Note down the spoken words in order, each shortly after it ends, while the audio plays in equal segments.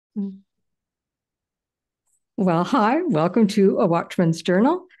Well, hi, welcome to A Watchman's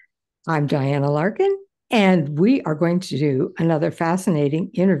Journal. I'm Diana Larkin, and we are going to do another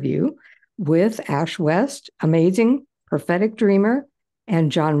fascinating interview with Ash West, amazing prophetic dreamer, and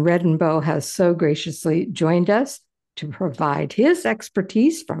John Redenbo has so graciously joined us to provide his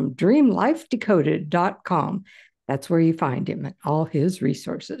expertise from dreamlifedecoded.com. That's where you find him and all his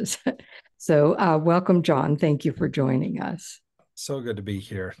resources. So welcome, John. Thank you for joining us. So good to be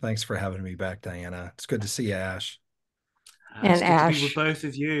here. Thanks for having me back, Diana. It's good to see you, Ash. And It's good to be with Ash, both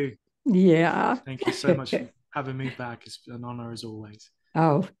of you. yeah. Thank you so much for having me back. It's an honor as always.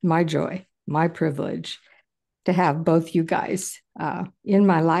 Oh, my joy, my privilege to have both you guys in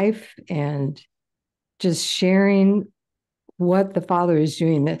my life and just sharing what the Father is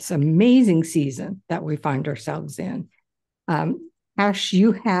doing this amazing season that we find ourselves in. Ash,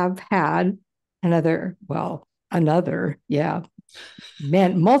 you have had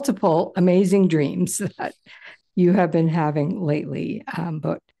multiple amazing dreams that you have been having lately.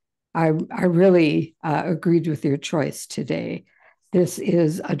 But I really agreed with your choice today. This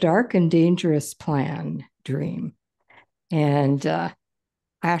is a dark and dangerous plan dream. And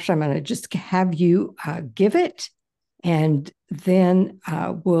Ash, I'm going to just have you give it, and then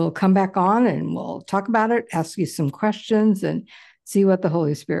we'll come back on and we'll talk about it, ask you some questions, and see what the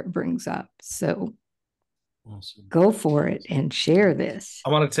Holy Spirit brings up. So awesome. Go for it and share this. I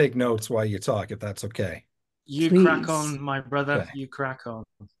want to take notes while you talk, if that's okay. You Please. Crack on, my brother. Okay. You crack on.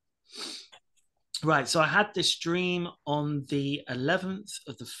 Right, so I had this dream on the 11th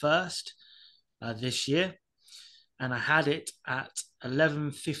of the 1st this year, and I had it at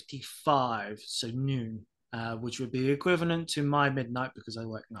 11:55, so noon, which would be equivalent to my midnight because I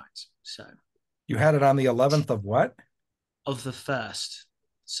work nights. So you had it on the 11th of what? Of the 1st.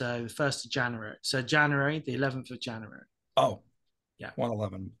 So the 1st of January. So January, the 11th of January. Oh, yeah.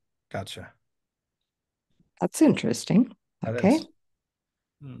 111. Gotcha. That's interesting. Okay.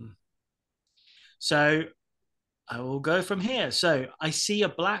 So I will go from here. So I see a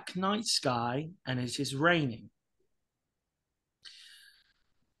black night sky and it is raining.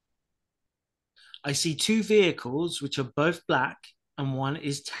 I see two vehicles which are both black and one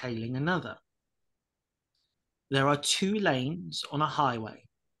is tailing another. There are two lanes on a highway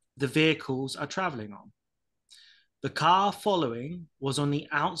the vehicles are traveling on. The car following was on the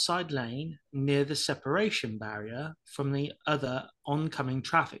outside lane near the separation barrier from the other oncoming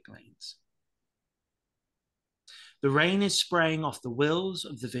traffic lanes. The rain is spraying off the wheels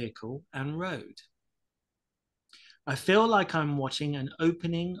of the vehicle and road. I feel like I'm watching an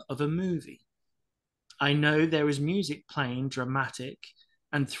opening of a movie. I know there is music playing dramatic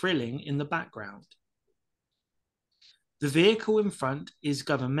and thrilling in the background. The vehicle in front is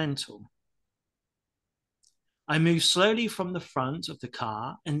governmental. I move slowly from the front of the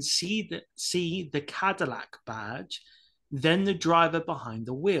car and see the Cadillac badge, then the driver behind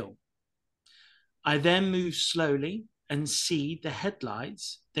the wheel. I then move slowly and see the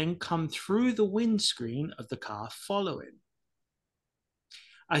headlights then come through the windscreen of the car following.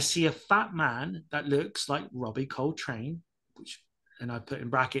 I see a fat man that looks like Robbie Coltrane, and I put in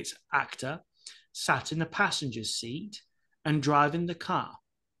brackets actor, sat in the passenger seat and driving the car.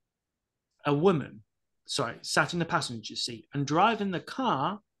 A woman, sat in the passenger seat and driving the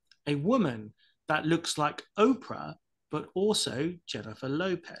car, a woman that looks like Oprah, but also Jennifer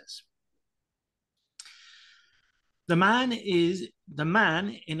Lopez. The man in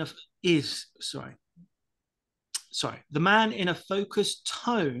a focused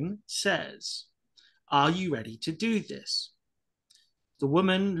tone says, "Are you ready to do this?" The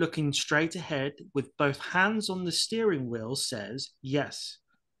woman looking straight ahead with both hands on the steering wheel says, "Yes."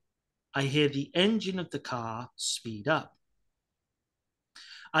 I hear the engine of the car speed up.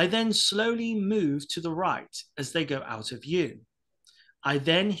 I then slowly move to the right as they go out of view. I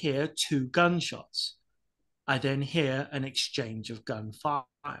then hear two gunshots. I then hear an exchange of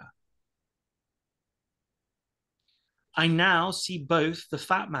gunfire. I now see both the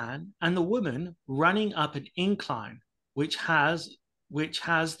fat man and the woman running up an incline, which has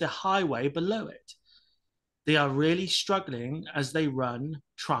the highway below it. They are really struggling as they run,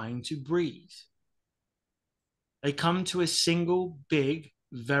 trying to breathe. They come to a single big,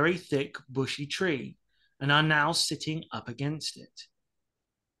 very thick, bushy tree and are now sitting up against it.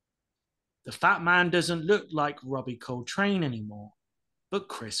 The fat man doesn't look like Robbie Coltrane anymore, but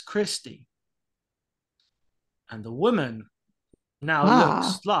Chris Christie. And the woman now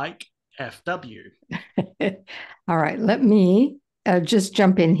looks like FW. All right, let me just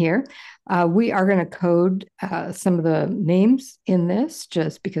jump in here. We are going to code some of the names in this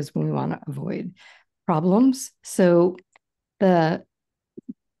just because we want to avoid problems. So the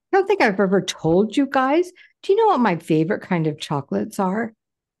I don't think I've ever told you guys. Do you know what my favorite kind of chocolates are?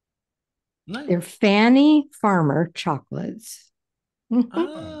 No. They're Fanny Farmer chocolates.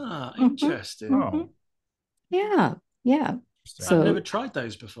 Ah, Mhm, interesting. mhm. Yeah, yeah. I've never So, tried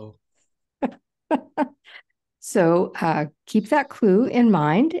those before. keep that clue in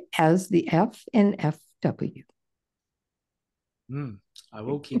mind as the F in FW. I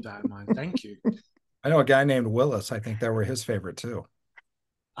will keep that in mind. Thank you. I know a guy named Willis. I think they were his favorite too.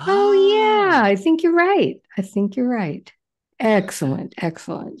 Oh, yeah, Ah, I think you're right. I think you're right. Excellent,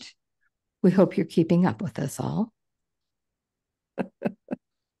 excellent. We hope you're keeping up with us all.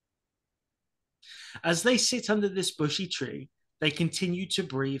 as they sit under this bushy tree, they continue to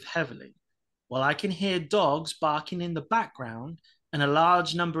breathe heavily, while I can hear dogs barking in the background and a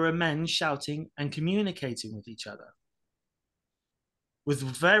large number of men shouting and communicating with each other. With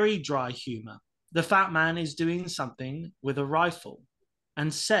very dry humor, the fat man is doing something with a rifle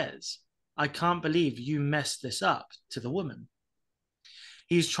and says, "I can't believe you messed this up," to the woman.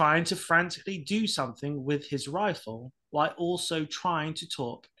 He's trying to frantically do something with his rifle while also trying to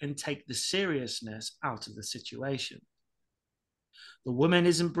talk and take the seriousness out of the situation. The woman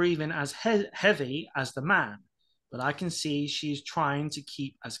isn't breathing as heavy as the man, but I can see she's trying to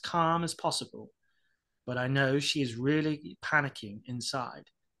keep as calm as possible. But I know she is really panicking inside.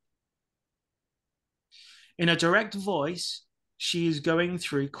 In a direct voice, she is going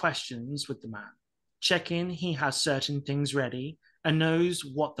through questions with the man, checking he has certain things ready and knows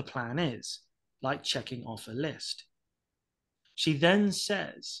what the plan is, like checking off a list. She then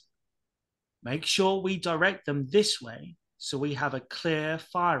says, "Make sure we direct them this way so we have a clear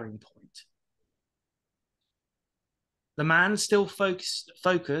firing point." The man, still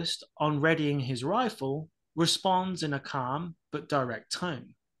focused on readying his rifle, responds in a calm but direct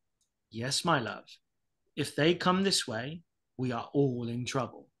tone. "Yes, my love. If they come this way, we are all in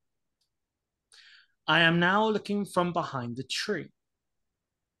trouble." I am now looking from behind the tree.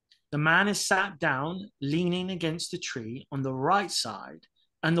 The man is sat down, leaning against the tree on the right side,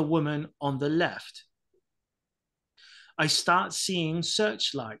 and the woman on the left. I start seeing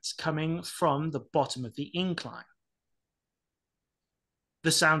searchlights coming from the bottom of the incline.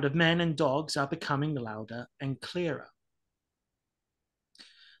 The sound of men and dogs are becoming louder and clearer.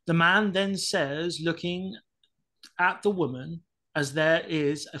 The man then says, looking at the woman, as there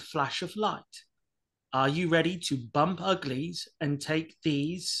is a flash of light, "Are you ready to bump uglies and take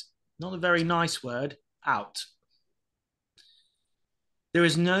these," not a very nice word, "out?" There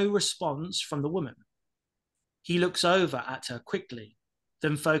is no response from the woman. He looks over at her quickly,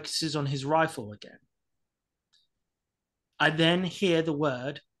 then focuses on his rifle again. I then hear the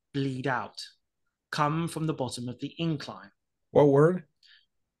word "bleed out" come from the bottom of the incline. What word?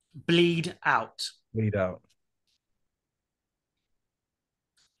 Bleed out. Lead out.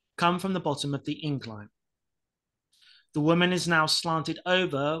 Come from the bottom of the incline. The woman is now slanted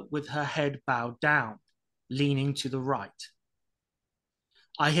over with her head bowed down, leaning to the right.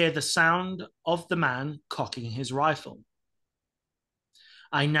 I hear the sound of the man cocking his rifle.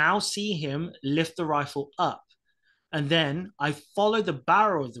 I now see him lift the rifle up, and then I follow the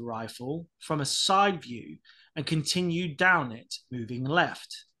barrel of the rifle from a side view and continue down it, moving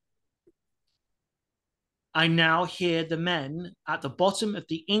left. I now hear the men at the bottom of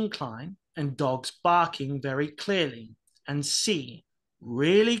the incline and dogs barking very clearly, and see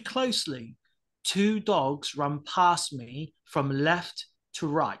really closely two dogs run past me from left to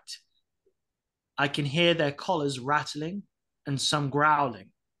right. I can hear their collars rattling and some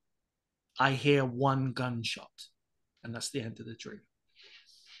growling. I hear one gunshot, and that's the end of the dream.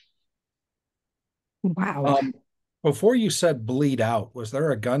 Wow. Before you said bleed out, was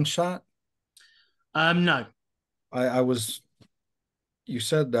there a gunshot? No. I was, you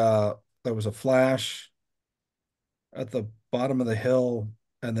said there was a flash at the bottom of the hill,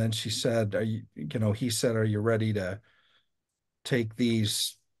 and then she said, are you, he said, "Are you ready to take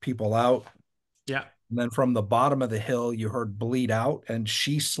these people out?" Yeah. And then from the bottom of the hill, you heard bleed out, and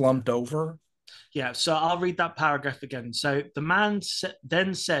she slumped over. Yeah, so I'll read that paragraph again. So the man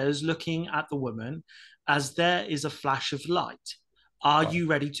then says, looking at the woman, as there is a flash of light, "Are Oh, you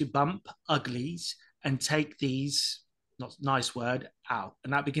ready to bump uglies and take these," not nice word, "out?"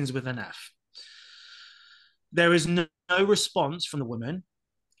 And that begins with an F. There is no response from the woman.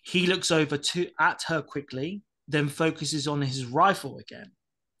 He looks over at her quickly, then focuses on his rifle again.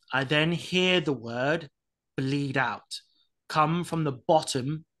 I then hear the word "bleed out" come from the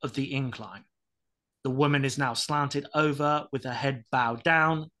bottom of the incline. The woman is now slanted over with her head bowed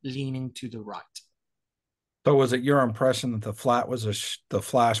down, leaning to the right. so was it your impression that the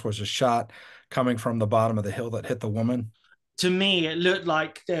flash was a shot coming from the bottom of the hill that hit the woman? To me, it looked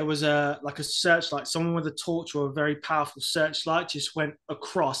like there was a searchlight. Someone with a torch or a very powerful searchlight just went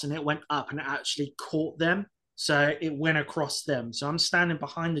across, and it went up and it actually caught them. So it went across them. So I'm standing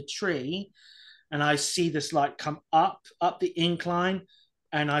behind the tree, and I see this light come up the incline,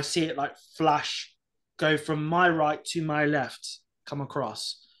 and I see it like flash, go from my right to my left, come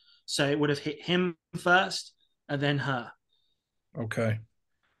across. So it would have hit him first and then her. Okay.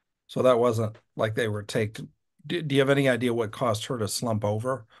 So that wasn't like they were taken. Do you have any idea what caused her to slump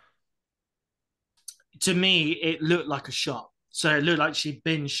over? To me, it looked like a shot. So it looked like she'd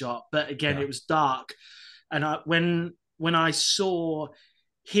been shot, but again, Yeah. it was dark. And when I saw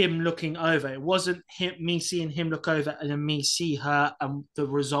him looking over, it wasn't me seeing him look over and then me see her and the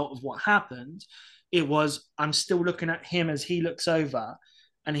result of what happened. It was I'm still looking at him as he looks over,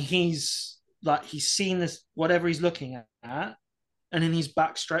 and he's seen this whatever he's looking at, and then he's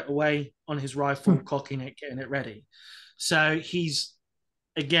back straight away on his rifle, cocking it, getting it ready. So he's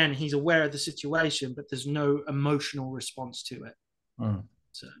aware of the situation, but there's no emotional response to it.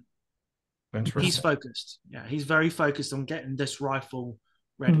 So he's focused. Yeah, he's very focused on getting this rifle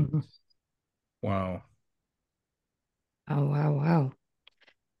ready. Wow. Oh, wow, wow.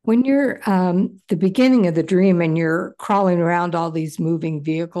 When you're the beginning of the dream and you're crawling around all these moving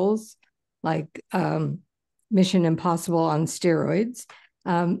vehicles, like Mission Impossible on steroids,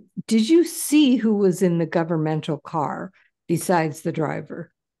 did you see who was in the governmental car besides the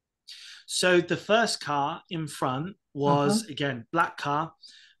driver? So the first car in front was again black car.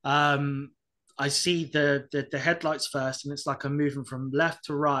 I see the headlights first, and it's like I'm moving from left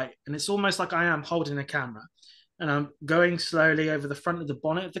to right, and it's almost like I am holding a camera, and I'm going slowly over the front of the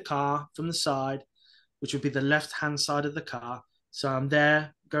bonnet of the car from the side, which would be the left-hand side of the car. So I'm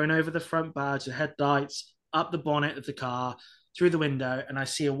there going over the front badge, the headlights, up the bonnet of the car, through the window, and I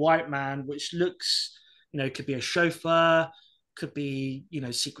see a white man, which looks, could be a chauffeur, could be,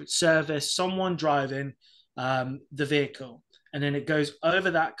 Secret Service, someone driving the vehicle. And then it goes over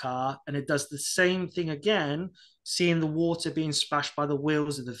that car and it does the same thing again, seeing the water being splashed by the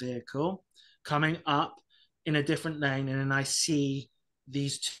wheels of the vehicle, coming up in a different lane. And then I see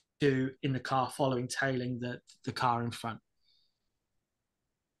these two in the car following, tailing the car in front.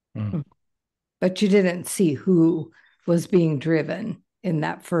 But you didn't see who was being driven in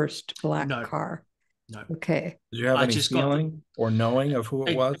that first black car? No. Okay. Did you have any feeling or knowing of who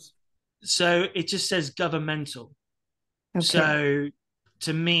it was? So it just says governmental. Okay. So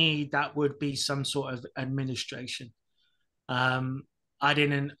to me, that would be some sort of administration. I'm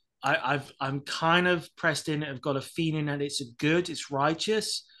kind of pressed in it. I've got a feeling that it's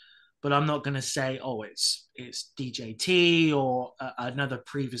righteous, but I'm not going to say, it's DJT or another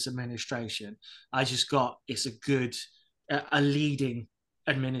previous administration. I just got it's a leading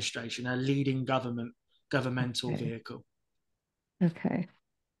administration, a leading governmental vehicle. Okay.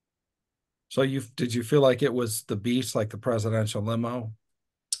 So did you feel like it was the beast, like the presidential limo?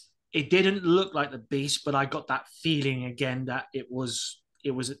 It didn't look like the beast, but I got that feeling again that it was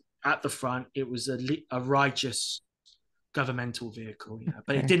at the front. It was a righteous governmental vehicle, yeah.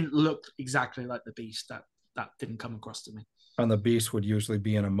 But it didn't look exactly like the beast. That didn't come across to me. And the beast would usually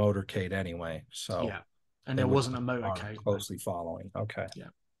be in a motorcade anyway. So yeah, and there wasn't a motorcade closely following. Okay.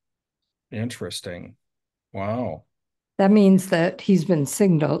 Yeah. Interesting. Wow. That means that he's been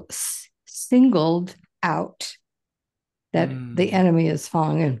singled out, that the enemy is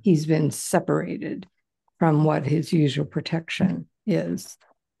falling and he's been separated from what his usual protection is,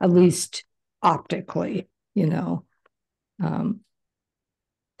 at least optically, and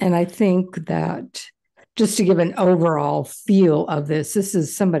I think that just to give an overall feel of this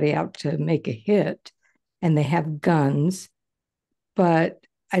is somebody out to make a hit, and they have guns, but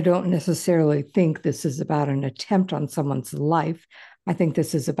I don't necessarily think this is about an attempt on someone's life. I think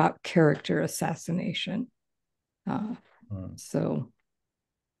this is about character assassination. So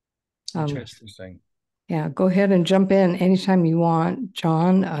interesting. Yeah, go ahead and jump in anytime you want,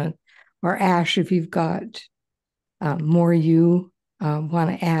 John, or Ash, if you've got more you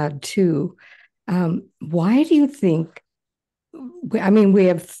want to add too. Why do you think, we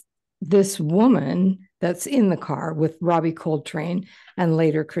have this woman that's in the car with Robbie Coltrane and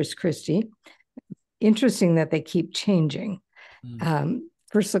later Chris Christie. Interesting that they keep changing.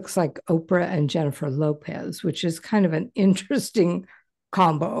 First looks like Oprah and Jennifer Lopez, which is kind of an interesting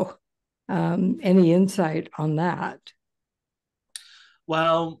combo. Any insight on that?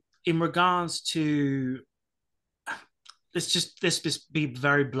 Well, in regards to, let's just be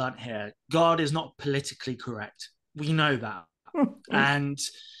very blunt here. God is not politically correct. We know that. And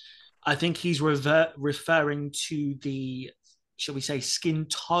I think he's referring to the shall we say, skin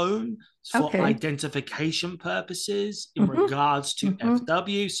tone for Okay. identification purposes in regards to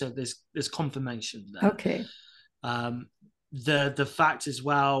FW. So there's confirmation there. Okay. The fact as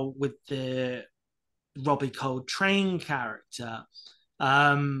well with the Robbie Coltrane character,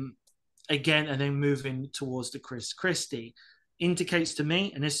 again, and then moving towards the Chris Christie, indicates to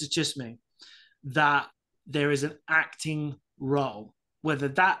me, and this is just me, that there is an acting role, whether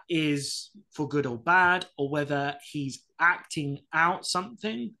that is for good or bad, or whether he's acting out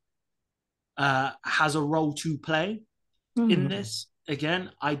something, has a role to play in this.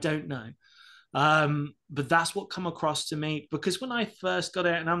 Again, I don't know. But that's what come across to me, because when I first got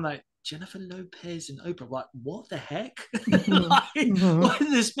it, and I'm like, Jennifer Lopez and Oprah, like, what the heck? What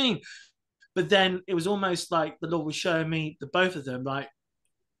does this mean? But then it was almost like the Lord was showing me the both of them like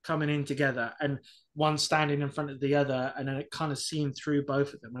coming in together, and one standing in front of the other, and then it kind of seemed through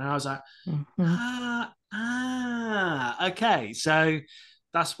both of them, and I was like, okay, so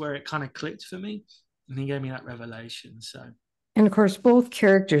that's where it kind of clicked for me, and he gave me that revelation. So, and of course, both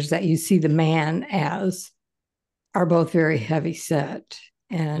characters that you see the man as are both very heavy set,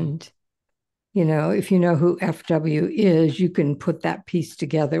 and you know, if you know who FW is, you can put that piece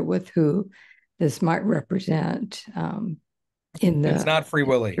together with who this might represent in the It's not Free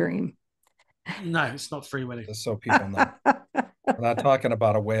Willy dream. No, it's not Free Willy. just so people know. We're not talking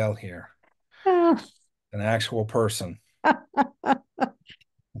about a whale here. An actual person.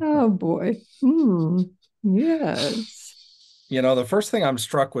 Oh boy. Yes. You know, the first thing I'm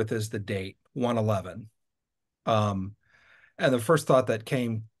struck with is the date, 111. And the first thought that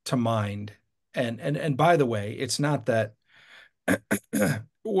came to mind, and by the way, it's not that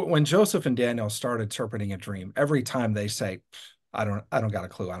when Joseph and Daniel start interpreting a dream, every time they say, I don't got a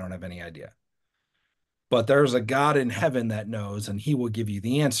clue. I don't have any idea. But there's a God in heaven that knows, and he will give you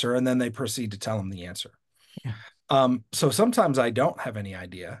the answer. And then they proceed to tell him the answer. Yeah. So sometimes I don't have any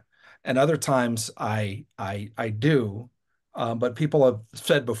idea, and other times I do. But people have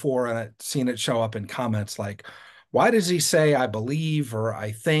said before, and I've seen it show up in comments like, why does he say I believe or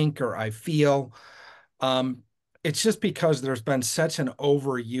I think or I feel? It's just because there's been such an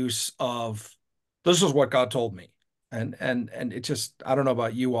overuse of this is what God told me. And it just, I don't know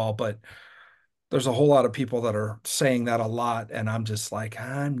about you all, but there's a whole lot of people that are saying that a lot. And I'm just like,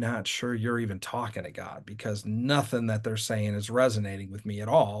 I'm not sure you're even talking to God, because nothing that they're saying is resonating with me at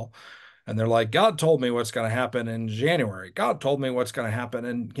all. And they're like, God told me what's going to happen in January. God told me what's going to happen.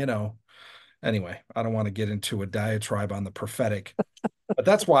 And, you know, anyway, I don't want to get into a diatribe on the prophetic, but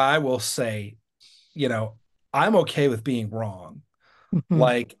that's why I will say, you know, I'm okay with being wrong.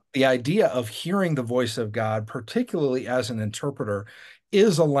 Like the idea of hearing the voice of God, particularly as an interpreter,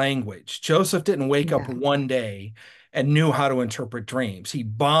 is a language. Joseph didn't wake up one day and knew how to interpret dreams. He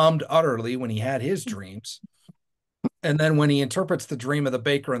bombed utterly when he had his dreams. And then when he interprets the dream of the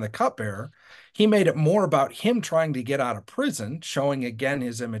baker and the cupbearer, he made it more about him trying to get out of prison, showing again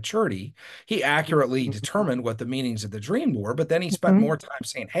his immaturity. He accurately determined what the meanings of the dream were, but then he spent more time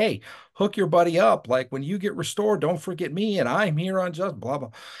saying, hey, hook your buddy up. Like when you get restored, don't forget me, and I'm here on just blah, blah.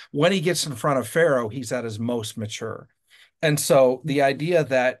 When he gets in front of Pharaoh, he's at his most mature. And so the idea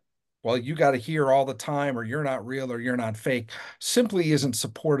that, well, you got to hear all the time, or you're not real, or you're not fake, simply isn't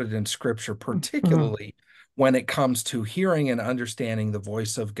supported in scripture, particularly when it comes to hearing and understanding the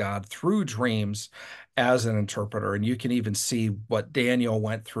voice of God through dreams as an interpreter. And you can even see what Daniel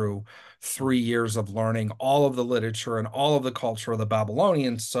went through, 3 years of learning all of the literature and all of the culture of the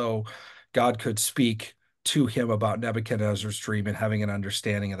Babylonians, so God could speak to him about Nebuchadnezzar's dream and having an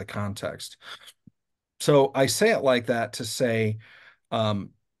understanding of the context. So I say it like that to say,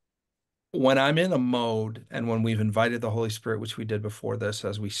 when I'm in a mode and when we've invited the Holy Spirit, which we did before this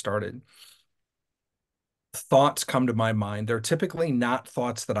as we started, thoughts come to my mind. They're typically not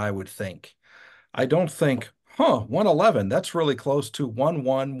thoughts that I would think. I don't think, 111, that's really close to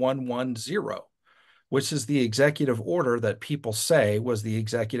 11110, which is the executive order that people say was the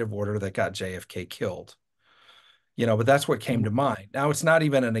executive order that got JFK killed. You know, but that's what came to mind. Now, it's not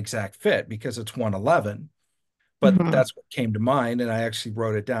even an exact fit because it's 111, but that's what came to mind. And I actually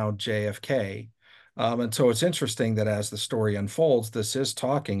wrote it down, JFK. And so it's interesting that as the story unfolds, this is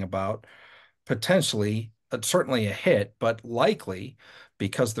talking about potentially, certainly a hit, but likely,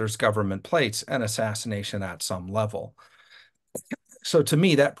 because there's government plates, an assassination at some level. So to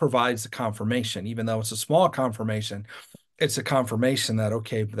me, that provides the confirmation, even though it's a small confirmation, it's a confirmation that,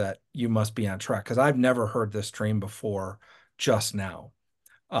 okay, that you must be on track. Because I've never heard this dream before just now,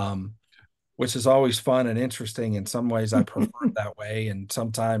 which is always fun and interesting. In some ways, I prefer it that way. And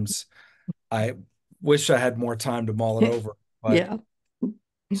sometimes I wish I had more time to mull it over. But Yeah.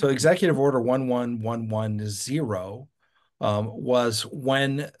 so Executive Order 11110 was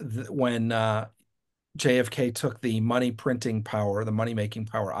when JFK took the money printing power, the money making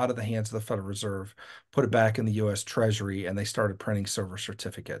power out of the hands of the Federal Reserve, put it back in the U.S. Treasury, and they started printing silver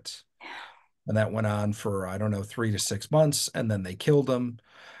certificates. And that went on for, I don't know, 3 to 6 months. And then they killed him.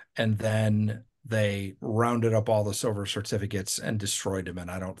 And then they rounded up all the silver certificates and destroyed them.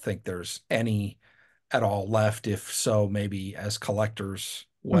 And I don't think there's any at all left. If so, maybe as collectors,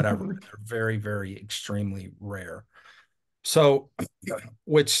 whatever. Mm-hmm. They're very, very extremely rare. So,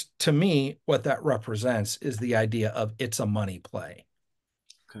 which to me, what that represents is the idea of it's a money play.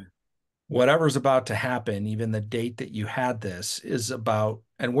 Okay. Whatever's about to happen, even the date that you had this is about,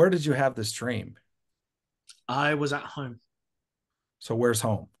 and where did you have this dream? I was at home So where's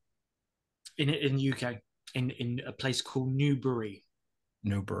home? in UK, in a place called Newbury.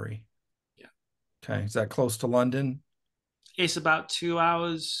 Newbury. Yeah. Okay. Is that close to London? It's about 2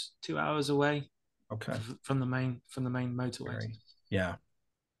 hours away. Okay. From the main motorway. Yeah.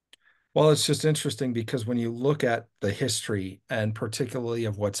 Well, it's just interesting because when you look at the history and particularly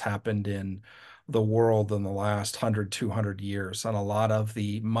of what's happened in the world in the last 100, 200 years, and a lot of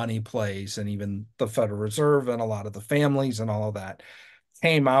the money plays and even the Federal Reserve and a lot of the families and all of that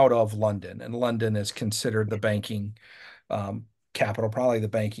came out of London. And London is considered the banking capital, probably the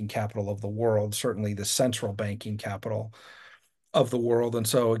banking capital of the world, certainly the central banking capital of the world. And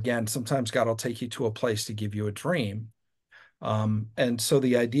so again, sometimes God will take you to a place to give you a dream. And so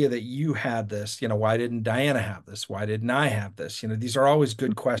the idea that you had this, why didn't Diana have this? Why didn't I have this? These are always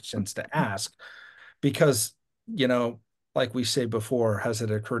good questions to ask because, like we say before, has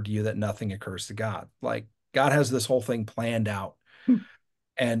it occurred to you that nothing occurs to God? Like God has this whole thing planned out.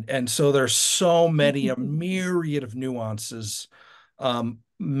 And so there's so many, a myriad of nuances,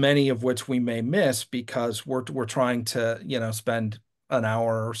 many of which we may miss because we're trying to, spend an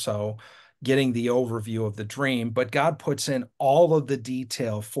hour or so getting the overview of the dream, but God puts in all of the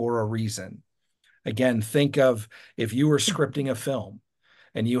detail for a reason. Again, think of if you were scripting a film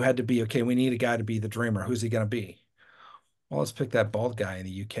and you had to be, okay, we need a guy to be the dreamer. Who's he going to be? Well, let's pick that bald guy in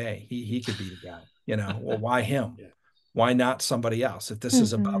the UK. He could be the guy, well, why him? Yeah. Why not somebody else? If this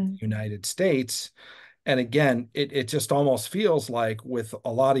is about the United States, and again, it just almost feels like with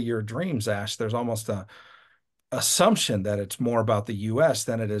a lot of your dreams, Ash, there's almost a assumption that it's more about the US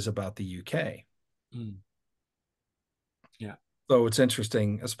than it is about the UK. Yeah. So it's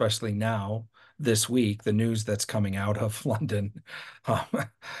interesting, especially now, this week, the news that's coming out of London.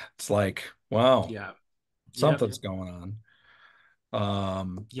 It's like, wow, Yeah. something's going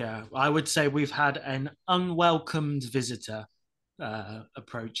on. Yeah, I would say we've had an unwelcomed visitor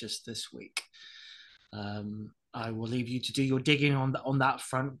approach us this week. I will leave you to do your digging on that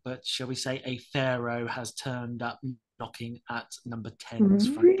front, but shall we say a pharaoh has turned up knocking at number 10's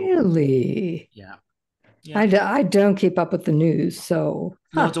front door. Really? Yeah. I don't keep up with the news, so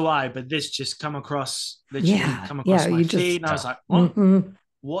nor do I. But this just come across my feed, and I was like, "What?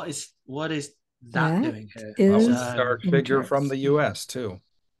 What is that doing here?" That was a dark figure from the U.S. too.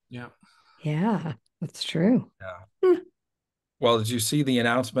 Yeah, that's true. Yeah. Well, did you see the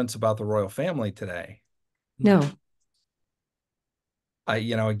announcements about the royal family today? No.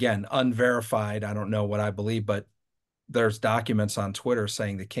 Again, unverified. I don't know what I believe, but there's documents on Twitter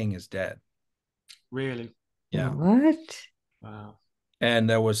saying the king is dead. Really? Yeah. What? Wow. And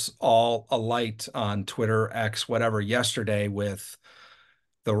there was all a light on Twitter, X, whatever, yesterday with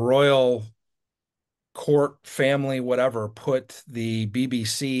the royal court family, whatever, put the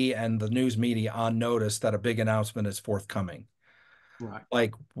BBC and the news media on notice that a big announcement is forthcoming. Right.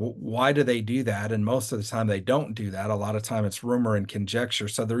 Like, why do they do that? And most of the time they don't do that. A lot of time it's rumor and conjecture.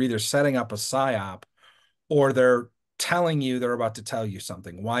 So they're either setting up a psyop or they're telling you they're about to tell you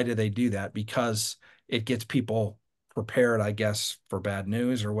something. Why do they do that? Because it gets people prepared, I guess, for bad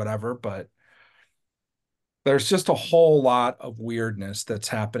news or whatever. But there's just a whole lot of weirdness that's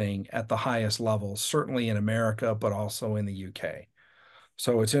happening at the highest levels, certainly in America, but also in the UK.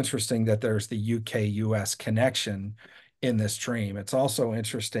 So it's interesting that there's the UK-US connection in this dream. It's also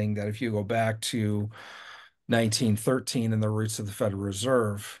interesting that if you go back to 1913 and the roots of the Federal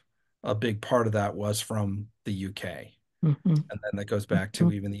Reserve, a big part of that was from the UK. And then that goes back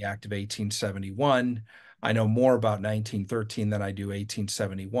to even the Act of 1871. I know more about 1913 than I do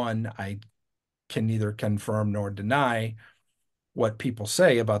 1871. I can neither confirm nor deny what people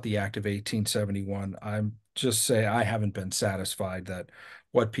say about the Act of 1871. I'm just say I haven't been satisfied that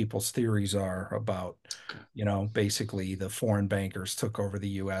what people's theories are about, basically the foreign bankers took over the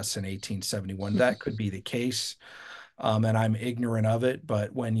U.S. in 1871. That could be the case. And I'm ignorant of it,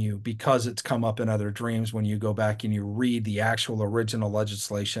 but because it's come up in other dreams, when you go back and you read the actual original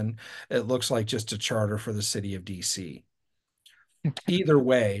legislation, it looks like just a charter for the city of DC. Either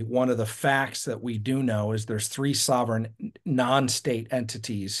way, one of the facts that we do know is there's three sovereign non-state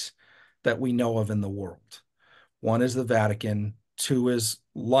entities that we know of in the world. One is the Vatican, two is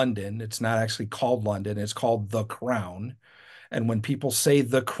London. It's not actually called London, it's called the Crown. And when people say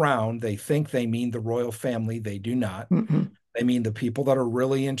the Crown, they think they mean the royal family. They do not. Mm-mm. They mean the people that are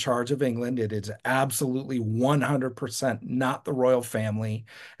really in charge of England. It is absolutely 100% not the royal family.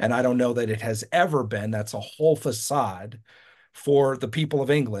 And I don't know that it has ever been. That's a whole facade for the people of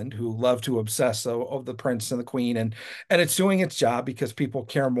England who love to obsess over the prince and the queen. And it's doing its job because people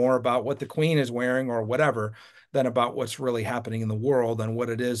care more about what the queen is wearing or whatever than about what's really happening in the world. And what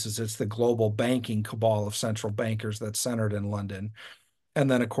it is it's the global banking cabal of central bankers that's centered in London. And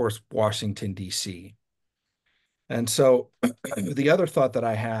then, of course, Washington, D.C. And so the other thought that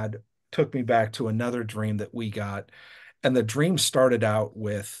I had took me back to another dream that we got. And the dream started out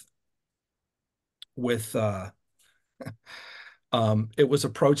with it was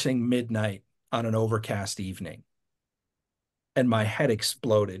approaching midnight on an overcast evening. And my head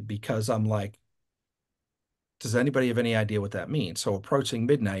exploded because I'm like, does anybody have any idea what that means? So approaching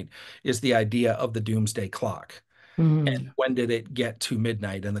midnight is the idea of the doomsday clock. And Mm. when did it get to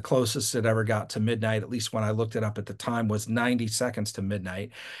midnight? And the closest it ever got to midnight, at least when I looked it up at the time, was 90 seconds to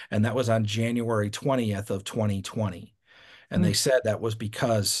midnight. And that was on January 20th of 2020. And they Mm. said that was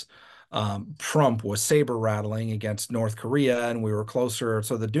because Trump was saber rattling against North Korea and we were closer.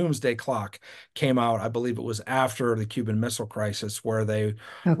 So the doomsday clock came out, I believe it was after the Cuban Missile Crisis, where they,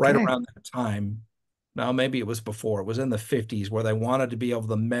 right Okay. around that time, now maybe it was before, it was in the 50s, where they wanted to be able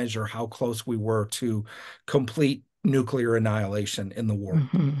to measure how close we were to complete nuclear annihilation in the world.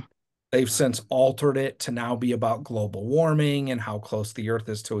 Mm-hmm. They've since altered it to now be about global warming and how close the earth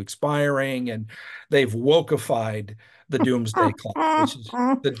is to expiring. And they've wokeified the doomsday clock, which is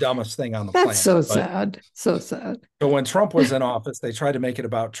the dumbest thing on the That's planet. so But sad. So sad. so when Trump was in office, they tried to make it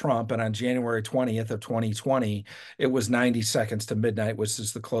about Trump. And on January 20th of 2020, it was 90 seconds to midnight, which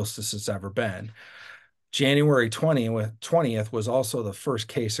is the closest it's ever been. January 20th was also the first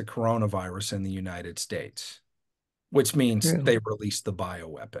case of coronavirus in the United States, which means True. they released the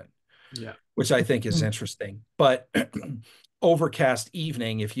bioweapon. Yeah. Which I think is interesting. But overcast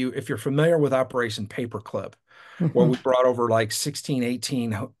evening, if you're familiar with Operation Paperclip, where Mm-hmm. we brought over like 16,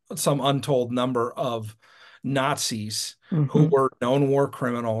 18, some untold number of Nazis who Mm-hmm. were known war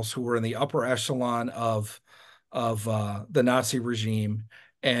criminals, who were in the upper echelon of the Nazi regime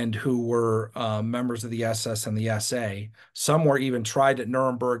and who were members of the SS and the SA. Some were even tried at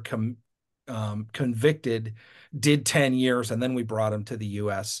Nuremberg, convicted, did 10 years, and then we brought them to the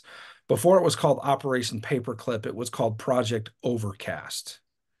U.S. Before it was called Operation Paperclip, it was called Project Overcast.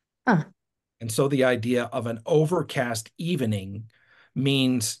 Huh. And so the idea of an overcast evening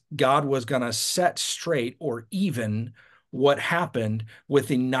means God was going to set straight or even what happened with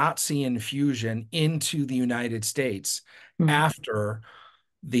the Nazi infusion into the United States Mm. after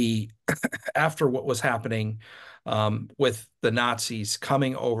the after what was happening with the Nazis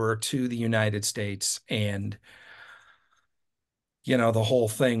coming over to the United States, and the whole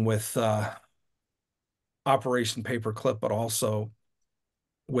thing with Operation Paperclip, but also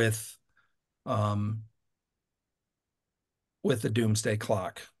with um, with the Doomsday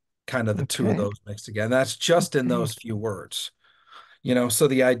Clock, kind of the two of Okay. those mixed together. And that's just in Okay. those few words. So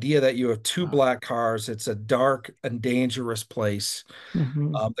the idea that you have two black cars, it's a dark and dangerous place.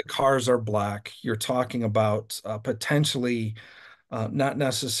 Mm-hmm. The cars are black. You're talking about potentially not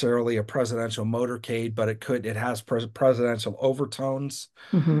necessarily a presidential motorcade, but it has presidential overtones.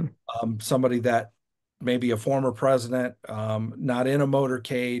 Mm-hmm. Somebody that maybe a former president, not in a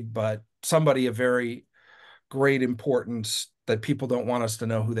motorcade, but somebody of very great importance that people don't want us to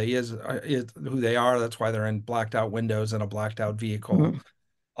know who they are. That's why they're in blacked out windows and a blacked out vehicle.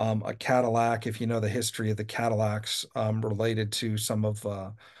 Mm-hmm. A Cadillac, if you know the history of the Cadillacs, related to some of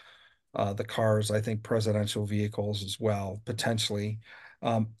the cars, I think presidential vehicles as well, potentially.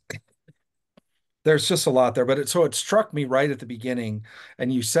 Um, there's just a lot there, but it struck me right at the beginning,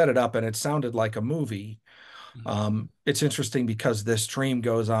 and you set it up, and it sounded like a movie. It's interesting because this dream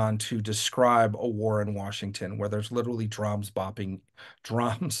goes on to describe a war in Washington where there's literally bombs dropping,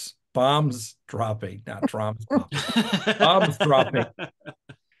 not drums bopping, bombs dropping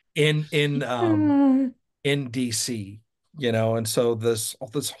in in um Uh, in DC, and so this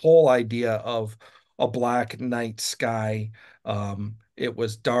whole idea of a black night sky, it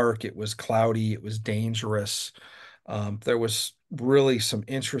was dark, it was cloudy, it was dangerous. There was really some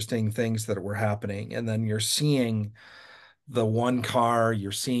interesting things that were happening, and then you're seeing the one car,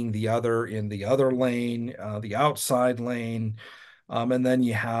 you're seeing the other in the other lane, the outside lane. And then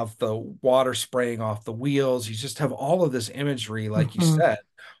you have the water spraying off the wheels. You just have all of this imagery, like you Mhm. said,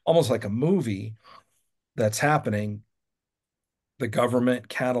 almost like a movie that's happening. The government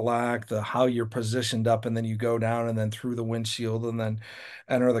Cadillac, the how you're positioned up, and then you go down and then through the windshield and then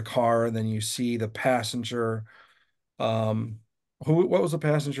enter the car, and then you see the passenger. Um, what was the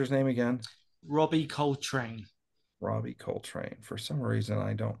passenger's name again? Robbie Coltrane. Robbie Coltrane. For some reason,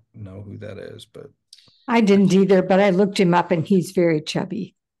 I don't know who that is, but I I didn't think, either, but I looked him up and he's very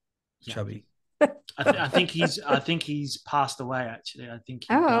chubby. yeah, chubby. I think he's passed away. Actually, I think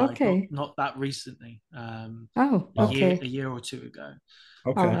he Oh, died okay. not that recently, Oh, Oh, okay. a year or two ago.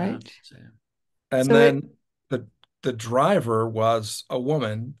 All okay. right. So yeah. And So it, then the the driver was a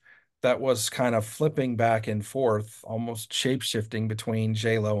woman that was kind of flipping back and forth, almost shape-shifting between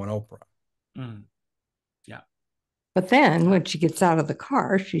J-Lo and Oprah. Mm, yeah. but then when she gets out of the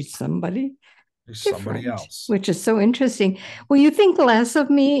car, she's somebody There's somebody different, else. which is so interesting. Will you think less of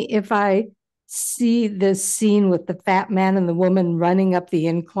me if I see this scene with the fat man and the woman running up the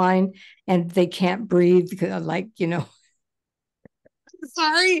incline and they can't breathe? Like,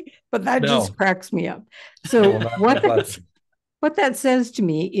 sorry, but that just No, cracks me up. it So will not be pleasant. what that says to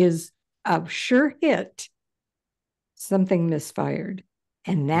me is a sure hit, something misfired.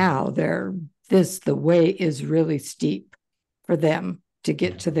 And now the way is really steep for them to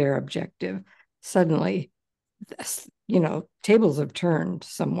get to their objective. Suddenly, tables have turned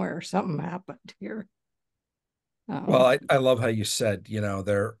somewhere. Something happened here. Well, Um, I love how you said,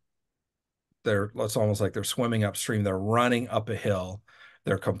 they're it's almost like they're swimming upstream. They're running up a hill.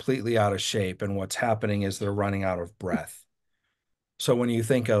 They're completely out of shape. And what's happening is they're running out of breath. So when you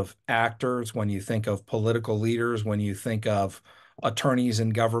think of actors, when you think of political leaders, when you think of attorneys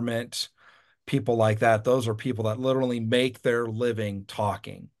in government, people like that, those are people that literally make their living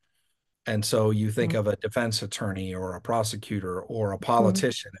talking. And so you think of a defense attorney or a prosecutor or a mhm,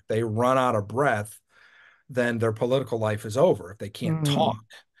 politician. If they run out of breath, then their political life is over if they can't talk.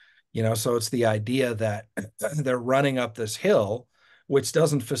 mhm, So it's the idea that they're running up this hill, which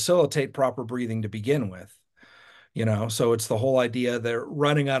doesn't facilitate proper breathing to begin with. So it's the whole idea they're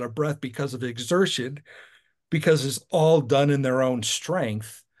running out of breath because of exertion, because it's all done in their own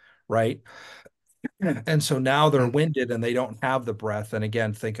strength, right? And so now they're winded and they don't have the breath. And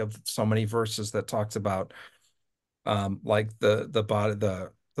again, think of so many verses that talks about like the body,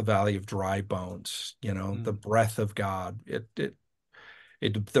 the valley of dry bones, the Mm, breath of God.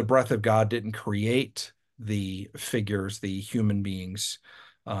 The breath of God didn't create the figures, the human beings.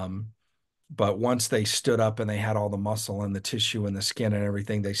 Um, but once they stood up and they had all the muscle and the tissue and the skin and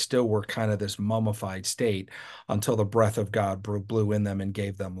everything, they still were kind of this mummified state until the breath of God blew in them and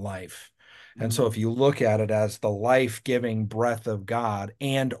gave them life. And so if mm, you look at it as the life-giving breath of God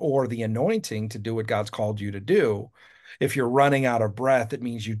and or the anointing to do what God's called you to do, if you're running out of breath, it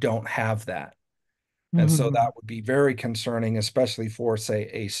means you don't have that. And so mhm, that would be very concerning, especially for, say,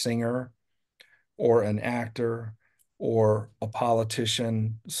 a singer or an actor or a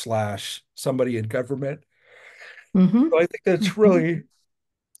politician slash somebody in government. mhm, So I think that's mhm. really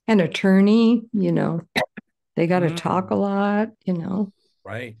An attorney, they got to talk mm, a lot,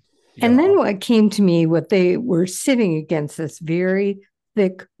 right. You got And then all what came to me, what they were sitting against this very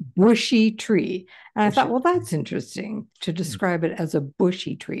thick, bushy tree. And I thought, bushy. well, that's interesting to describe it as a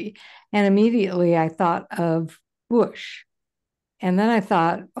bushy tree. And immediately I thought of bush. And then I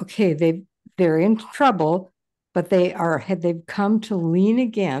thought, okay, they're in trouble, but they've come to lean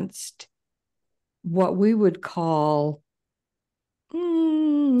against what we would call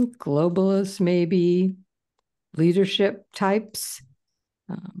globalists, maybe leadership types.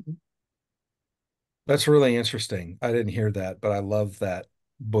 Um, That's really interesting. I didn't hear that, but I love that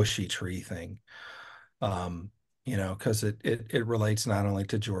bushy tree thing. Um, because it relates not only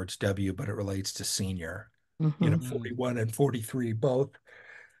to George W., but it relates to senior, mhm, mm, 41 and 43 both.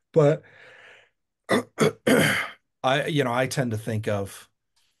 But I tend to think of,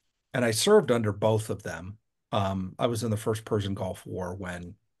 and I served under both of them. I was in the first Persian Gulf War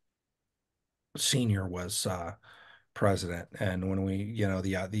when Senior was president, and when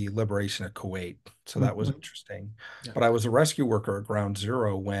the liberation of Kuwait. So that was mhm, interesting. yeah. But I was a rescue worker at Ground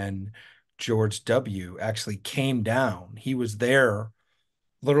Zero when George W. actually came down. He was there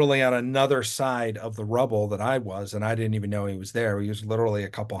literally on another side of the rubble that I was, and I didn't even know he was there. He was literally a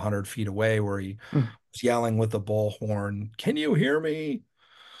couple hundred feet away where he mhm, was yelling with the bullhorn, "Can you hear me?"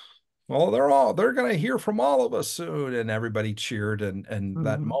 Well, they're gonna hear from all of us soon. And everybody cheered, and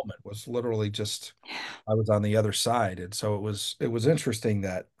that mhm. moment was literally just I was on the other side. And so it was interesting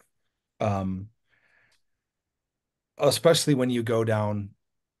that um especially when you go down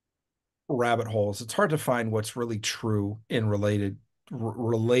rabbit holes. It's hard to find what's really true in relating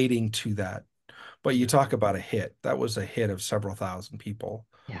to that. But you talk about a hit. That was a hit of several thousand people.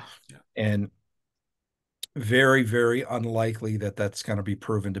 Yeah. And very, very unlikely that that's going to be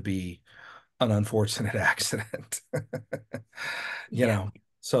proven to be an unfortunate accident. You Yeah. know,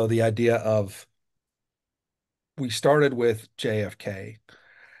 so the idea of we started with JFK,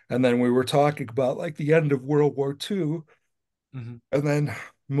 and then we were talking about like the end of World War II, Mm-hmm. and then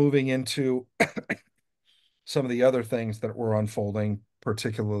moving into some of the other things that were unfolding,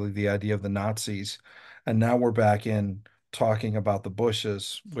 particularly the idea of the Nazis. And now we're back in talking about the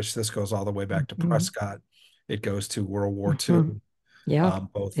Bushes, which this goes all the way back to Mm-hmm. Prescott. It goes to World War Mm-hmm. II, Yeah,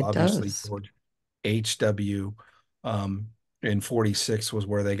 both it obviously does. George H.W. In 46 was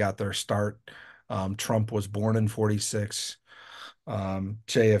where they got their start. Trump was born in 46.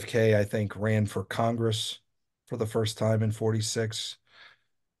 JFK, I think, ran for Congress for the first time in 46.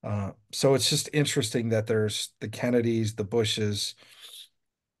 So it's just interesting that there's the Kennedys, the Bushes,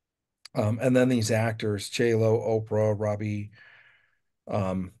 and then these actors, J-Lo, Oprah, Robbie,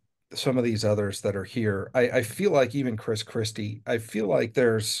 um, some of these others that are here. I feel like even Chris Christie, I feel like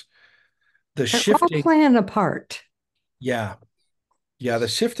there's the They're all shifting. playing a part. Yeah. Yeah. The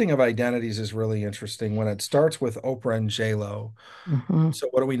shifting of identities is really interesting when it starts with Oprah and J-Lo. Mm-hmm. So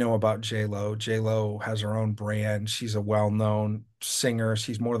what do we know about J-Lo? J-Lo has her own brand. She's a well-known singer.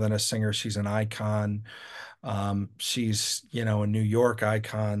 She's more than a singer. She's an icon. She's, a New York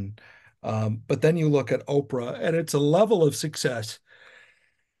icon. But then you look at Oprah and it's a level of success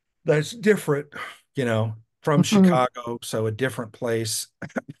that's different, from Mm-hmm. Chicago. So a different place,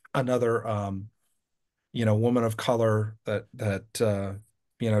 another, woman of color that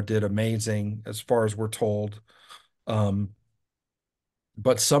did amazing as far as we're told. Um,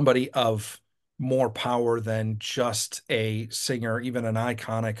 but somebody of more power than just a singer, even an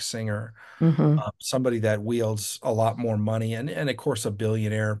iconic singer, Mm-hmm. somebody that wields a lot more money and of course a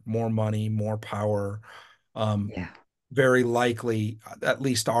billionaire, more money, more power. Um, Yeah. Very likely, at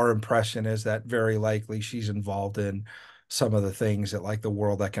least our impression is that very likely she's involved in some of the things at like the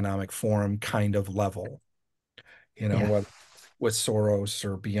World Economic Forum kind of level, Yeah. what with Soros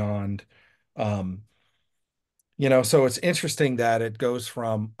or beyond. Um, so it's interesting that it goes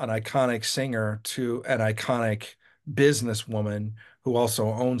from an iconic singer to an iconic businesswoman who also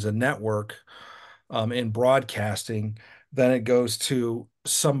owns a network in broadcasting. Then it goes to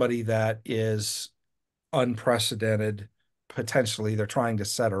somebody that is unprecedented. Potentially, they're trying to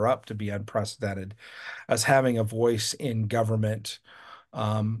set her up to be unprecedented as having a voice in government.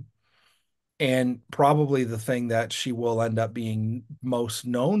 Um, and probably the thing that she will end up being most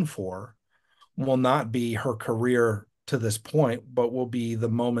known for will not be her career to this point, but will be the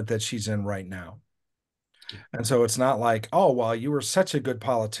moment that she's in right now. Yeah. And so it's not like, oh, well, you were such a good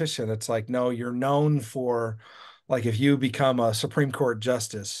politician. It's like, no, you're known for, like, if you become a Supreme Court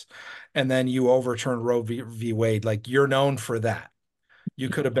justice and then you overturn Roe v. Wade, like, you're known for that. You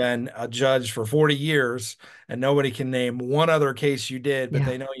could have been a judge for 40 years and nobody can name one other case you did, but Yeah.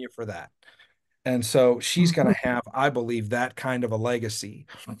 they know you for that. And so she's going Mm-hmm. to have, I believe, that kind of a legacy,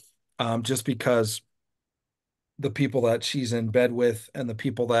 just because the people that she's in bed with and the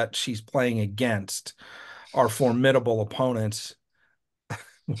people that she's playing against are formidable opponents. The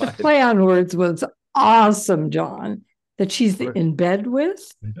What? play on words was awesome, John. That she's In in bed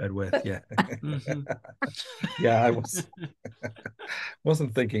with. bed with, yeah. Mm-hmm. Yeah, I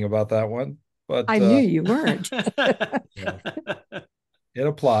wasn't thinking about that one, but I knew you weren't. yeah, it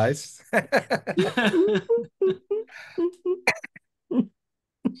applies.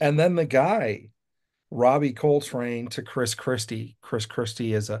 And then the guy, Robbie Coltrane to Chris Christie. Chris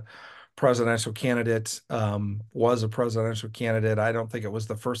Christie is a presidential candidate, was a presidential candidate. I don't think it was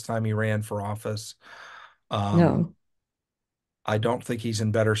the first time he ran for office. Um, No. I don't think he's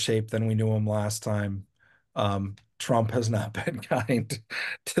in better shape than we knew him last time. Trump has not been kind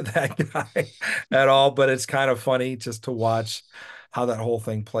to that guy at all, but it's kind of funny just to watch how that whole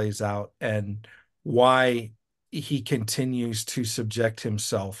thing plays out and why he continues to subject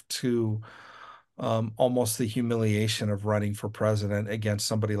himself to almost the humiliation of running for president against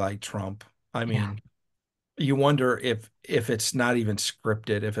somebody like Trump. I Yeah. mean, you wonder if it's not even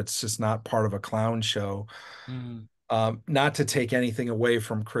scripted, if it's just not part of a clown show. Mm. Not to take anything away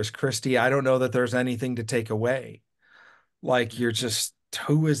from Chris Christie, I don't know that there's anything to take away. Like, you're just,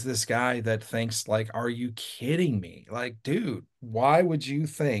 who is this guy that thinks, like, are you kidding me? Like, dude, why would you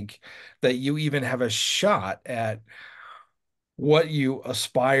think that you even have a shot at what you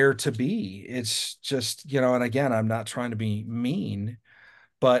aspire to be? It's just, and again, I'm not trying to be mean,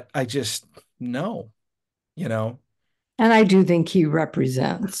 but I just know, you know, And I do think he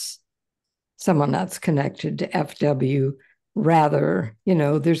represents someone that's connected to FW. Rather,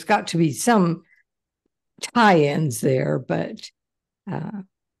 there's got to be some tie-ins there, but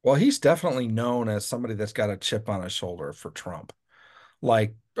well, he's definitely known as somebody that's got a chip on his shoulder for Trump.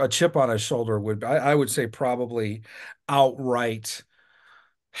 Like a chip on his shoulder I would say probably outright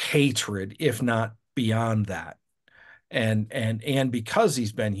hatred, if not beyond that. And because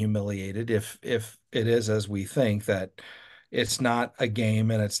he's been humiliated, if it is as we think that it's not a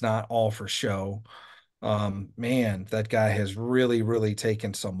game and it's not all for show, man, that guy has really, really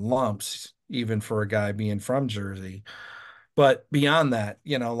taken some lumps, even for a guy being from Jersey. But beyond that,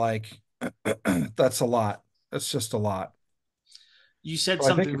 like that's a lot. That's just a lot. You said So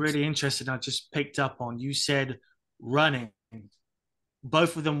I think something it's really interesting I just picked up on. You said running.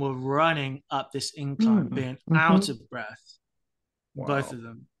 Both of them were running up this incline, being out of breath, both wow. of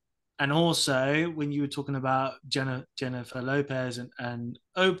them. And also, when you were talking about Jennifer Lopez and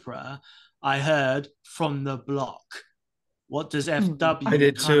Oprah, I heard from the block. What does I FW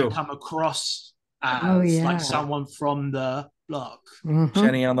did kind of too. come across oh as? Like yeah. someone from the block.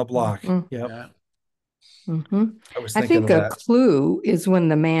 Jenny on the block. Yep. Yeah. I was I thinking think of a that. clue is when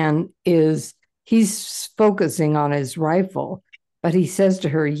the man he's focusing on his rifle, but he says to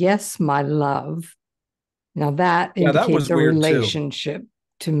her, "Yes, my love." Now that Yeah, that indicates was a weird too. relationship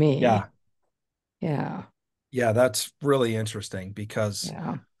to me. Yeah. Yeah. Yeah, that's really interesting because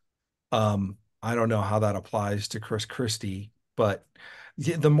Yeah. I don't know how that applies to Chris Christie, but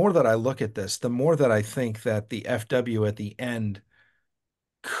the more that I look at this, the more that I think that the FW at the end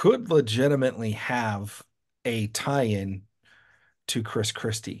could legitimately have a tie-in to Chris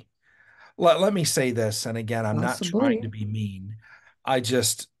Christie. Let me say this, and again, I'm not trying to Possibly. be mean.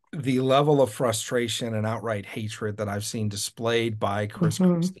 The level of frustration and outright hatred that I've seen displayed by Chris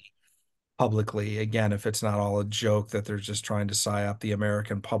Christie publicly, again, if it's not all a joke that they're just trying to psyop the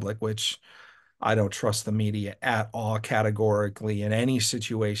American public, which I don't trust the media at all categorically in any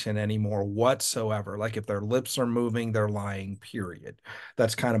situation anymore whatsoever. Like if their lips are moving, they're lying, period.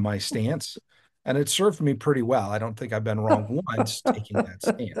 That's kind of my stance. And it served me pretty well. I don't think I've been wrong once taking that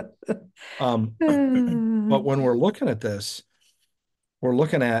stand. But when we're looking at this, we're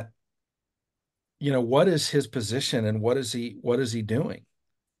looking at, what is his position and what is he doing?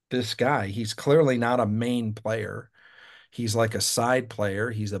 This guy, he's clearly not a main player. He's like a side player.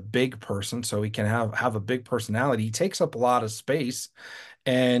 He's a big person, so he can have a big personality. He takes up a lot of space,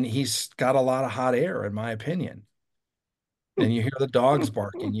 and he's got a lot of hot air, in my opinion. And you hear the dogs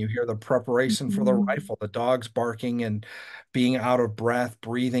barking. You hear the preparation for the rifle, the dogs barking and being out of breath,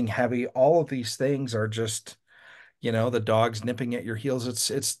 breathing heavy. All of these things are just, the dogs nipping at your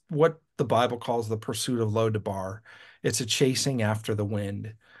heels. It's what the Bible calls the pursuit of Lo-debar. It's a chasing after the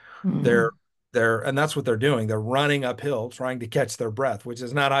wind. They're and that's what they're doing. They're running uphill trying to catch their breath, which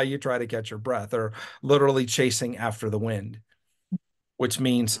is not how you try to catch your breath. They're literally chasing after the wind, which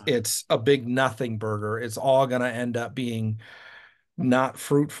means it's a big nothing burger. It's all going to end up being not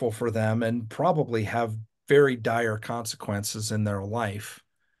fruitful for them and probably have very dire consequences in their life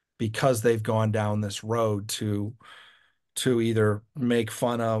because they've gone down this road to either make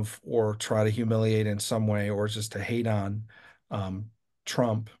fun of or try to humiliate in some way or just to hate on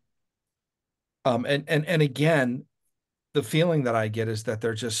Trump. And again, the feeling that I get is that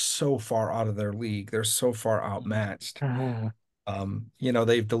they're just so far out of their league. They're so far outmatched.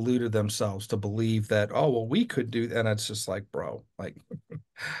 They've deluded themselves to believe that, oh, well, we could do, and it's just like, bro, like,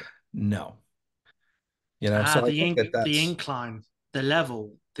 no, so I think that The that's incline, the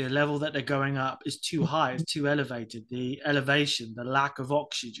level that they're going up is too high, it's too elevated. The elevation, the lack of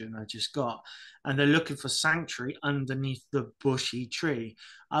oxygen I just got, and they're looking for sanctuary underneath the bushy tree.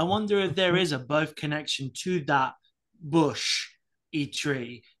 I wonder if there is a both connection to that bushy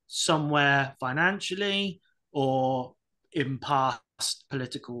tree somewhere financially or in past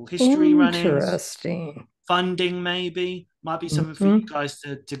political history runnings, Interesting. funding maybe. Might be something for you guys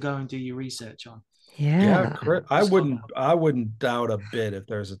to go and do your research on. yeah, Yeah. I wouldn't doubt a bit if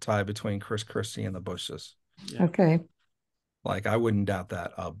there's a tie between Chris Christie and the Bushes. Yeah. Okay. Like I wouldn't doubt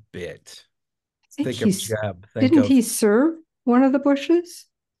that a bit. I think Think of Jeb. Think didn't of he serve one of the Bushes?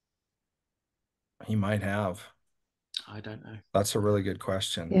 he might have. I don't know. That's a really good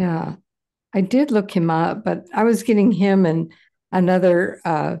question. Yeah. I did look him up, but I was getting him and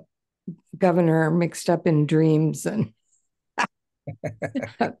another governor mixed up in dreams and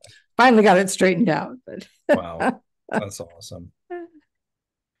finally got it straightened out. But Wow, that's awesome.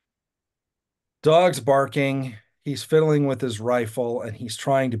 Dog's barking. He's fiddling with his rifle and he's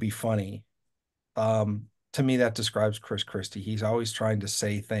trying to be funny. To me, that describes Chris Christie. He's always trying to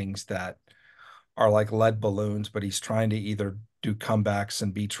say things that are like lead balloons, but he's trying to either do comebacks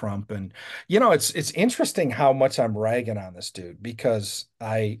and be Trump. And it's interesting how much I'm ragging on this dude because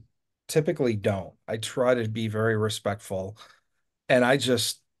I typically don't. I try to be very respectful, and I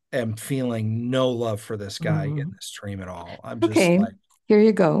just am feeling no love for this guy in this dream at all. I'm just Okay, like, here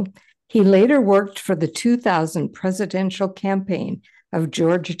you go. He later worked for the 2000 presidential campaign of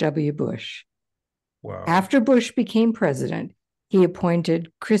George W. Bush. wow. After Bush became president, he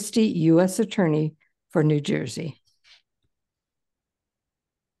appointed Christie U.S. Attorney for New Jersey.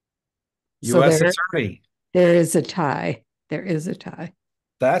 So U.S. Attorney. there is a tie. There is a tie.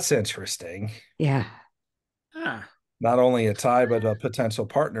 That's interesting. Yeah. Ah. Not only a tie, but a potential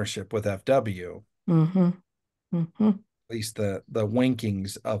partnership with FW. Mm-hmm. Mm-hmm. At least the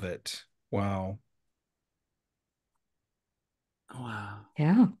winkings of it. Wow. Wow.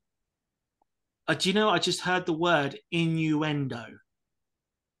 Yeah. Do you know, I just heard the word innuendo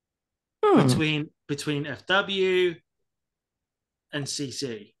Hmm. between FW and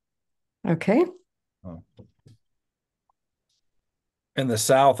CC. Okay. Oh. In the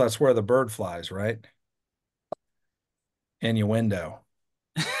South, that's where the bird flies, right? Innuendo.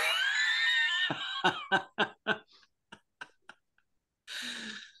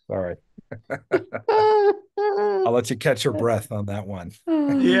 Sorry. I'll let you catch your breath on that one.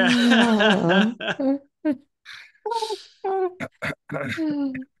 Yeah.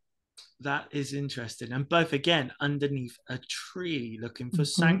 That is interesting. And both again underneath a tree looking for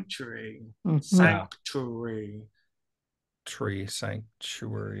sanctuary. Yeah. Sanctuary. Tree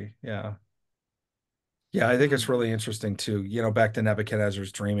sanctuary. Yeah. Yeah, I think it's really interesting too. Back to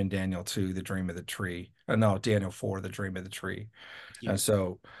Nebuchadnezzar's dream in Daniel 2, the dream of the tree. No, Daniel 4, the dream of the tree. Yeah. And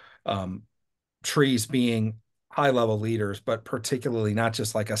so trees being high level leaders, but particularly not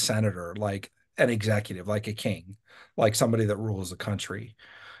just like a senator, like an executive, like a king, like somebody that rules a country.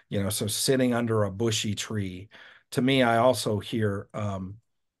 So sitting under a bushy tree. To me, I also hear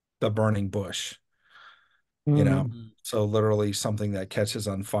the burning bush, so literally something that catches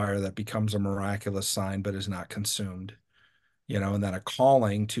on fire that becomes a miraculous sign but is not consumed, and then a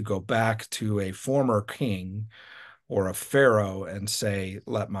calling to go back to a former king or a pharaoh and say,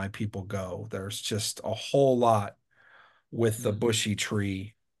 let my people go. There's just a whole lot with the bushy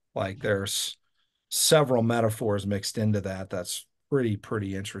tree. Like there's several metaphors mixed into that. That's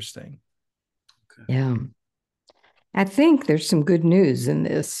pretty interesting. Okay. Yeah. I think there's some good news in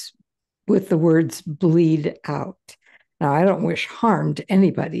this with the words bleed out. Now, I don't wish harm to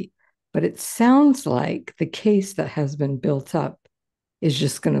anybody, but it sounds like the case that has been built up is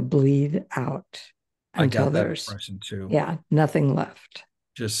just going to bleed out I until got that there's, impression too. yeah, nothing left.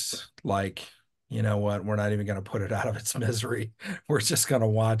 Just like, you know what? We're not even going to put it out of its misery. We're just going to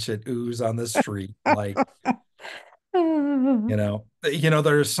watch it ooze on the street. Like,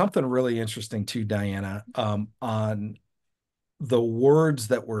 there's something really interesting too, Diana, on the words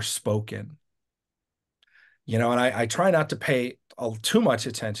that were spoken. And I try not to pay too much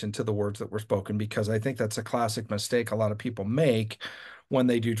attention to the words that were spoken because I think that's a classic mistake a lot of people make when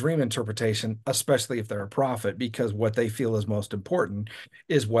they do dream interpretation, especially if they're a prophet, because what they feel is most important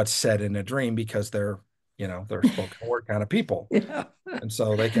is what's said in a dream because they're spoken word kind of people. Yeah. And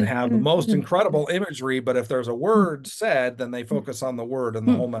so they can have the most incredible imagery, but if there's a word said, then they focus on the word and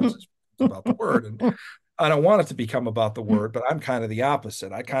the whole message is about the word. And I don't want it to become about the word, but I'm kind of the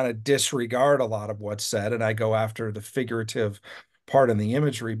opposite. I kind of disregard a lot of what's said and I go after the figurative part in the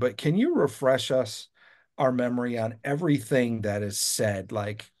imagery. But can you refresh our memory on everything that is said,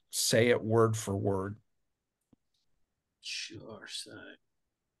 like say it word for word? Sure.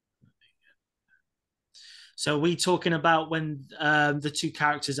 So are we talking about when the two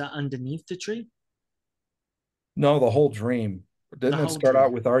characters are underneath the tree? No, the whole dream. The Didn't it whole start out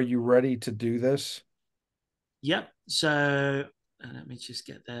dream. with, are you ready to do this? Yep. So let me just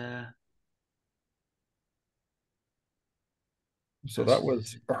get there. So that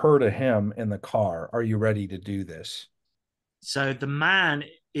was her to him in the car. Are you ready to do this? So the man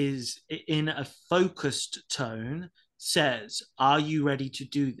is in a focused tone, says, are you ready to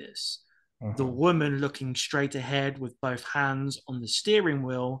do this? The woman, looking straight ahead with both hands on the steering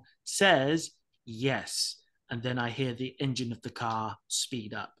wheel, says, yes. And then I hear the engine of the car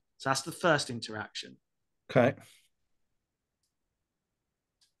speed up. So that's the first interaction. Okay.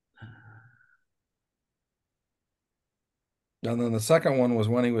 And then the second one was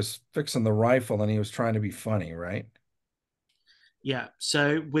when he was fixing the rifle and he was trying to be funny, right? Yeah.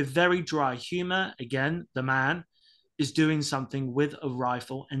 So with very dry humor, again, the man is doing something with a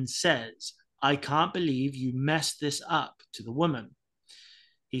rifle and says, I can't believe you messed this up, to the woman.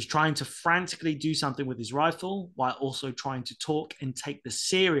 He's trying to frantically do something with his rifle while also trying to talk and take the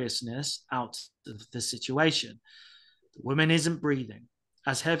seriousness out of the situation. The woman isn't breathing,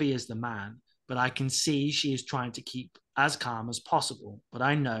 as heavy as the man, but I can see she is trying to keep as calm as possible. But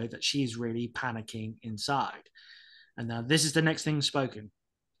I know that she is really panicking inside. And now this is the next thing spoken.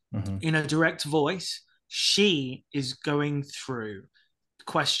 Mm-hmm. In a direct voice, she is going through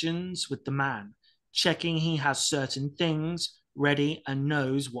questions with the man, checking he has certain things ready and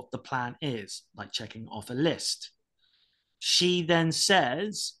knows what the plan is, like checking off a list. She then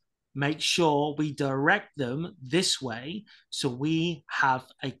says, make sure we direct them this way so we have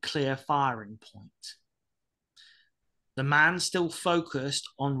a clear firing point. The man, still focused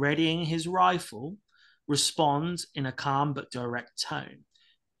on readying his rifle, responds in a calm but direct tone.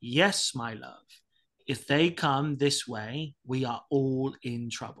 Yes, my love. If they come this way, we are all in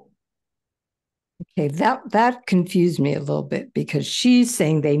trouble. Okay, that confused me a little bit because she's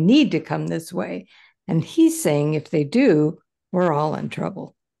saying they need to come this way, and he's saying if they do, we're all in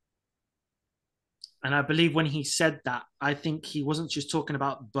trouble. And I believe when he said that, I think he wasn't just talking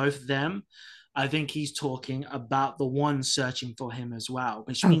about both them. I think he's talking about the one searching for him as well,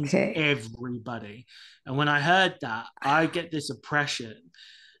 which means everybody. And when I heard that, I get this impression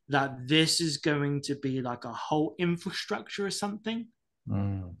that this is going to be like a whole infrastructure or something,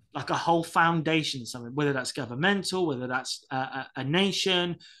 like a whole foundation, something, whether that's governmental, whether that's a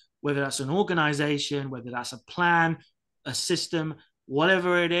nation, whether that's an organization, whether that's a plan, a system,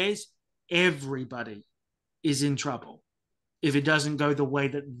 whatever it is, everybody is in trouble if it doesn't go the way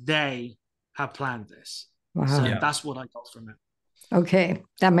that they have planned this. Wow. So that's what I got from it. Okay,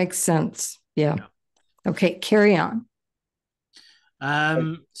 that makes sense. Yeah. Okay, carry on.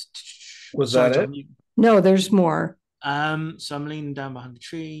 Was that John, it? No, there's more. So I'm leaning down behind the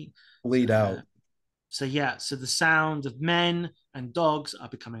tree. Bleed out. So the sound of men and dogs are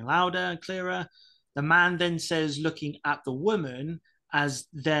becoming louder and clearer. The man then says, looking at the woman, as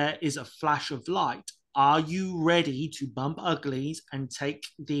there is a flash of light, are you ready to bump uglies and take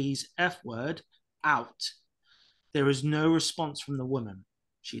these F word out? There is no response from the woman.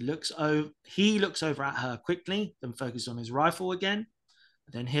 He looks over at her quickly, then focuses on his rifle again.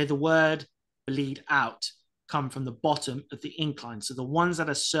 Then hear the word bleed out come from the bottom of the incline. So the ones that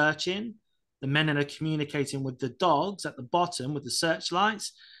are searching, the men that are communicating with the dogs at the bottom with the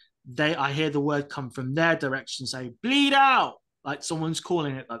searchlights, I hear the word come from their direction, say, bleed out, like someone's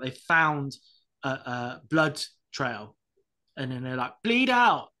calling it, like they found a blood trail. And then they're like, bleed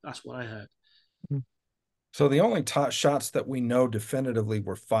out. That's what I heard. So the only shots that we know definitively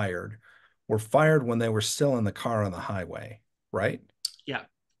were fired when they were still in the car on the highway, right? Yeah.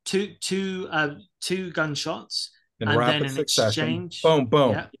 Two gunshots. In rapid succession. Boom,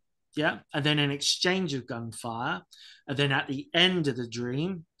 boom. Yeah. And then an exchange of gunfire. And then at the end of the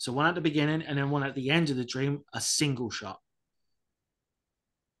dream, so one at the beginning and then one at the end of the dream, a single shot.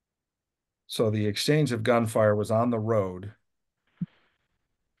 So the exchange of gunfire was on the road.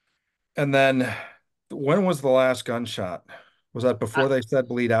 And then when was the last gunshot? Was that before they said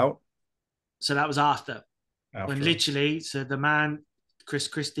bleed out? So that was after. When literally, so the man, Chris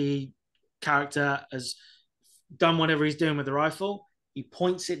Christie character, has done whatever he's doing with the rifle. He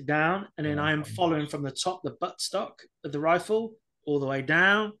points it down, and then I am following from the top, the buttstock of the rifle, all the way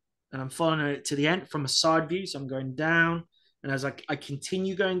down, and I'm following it to the end from a side view. So I'm going down, and as I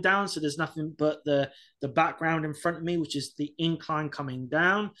continue going down, so there's nothing but the background in front of me, which is the incline coming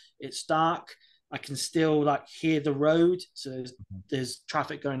down. It's dark. I can still like hear the road, so there's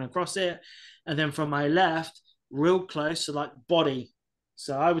traffic going across it, and then from my left, real close, so like body.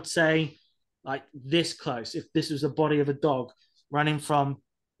 So I would say like this close. If this was the body of a dog running from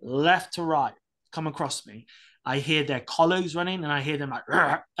left to right, come across me, I hear their collars running, and I hear them like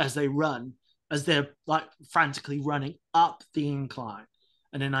as they run, as they're like frantically running up the incline,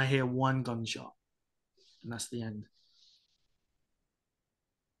 and then I hear one gunshot, and that's the end.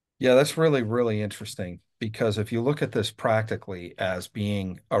 Yeah, that's really, really interesting, because if you look at this practically as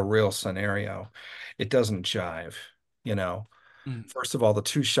being a real scenario, it doesn't jive, you know. First of all, the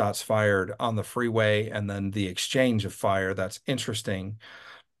two shots fired on the freeway and then the exchange of fire, that's interesting.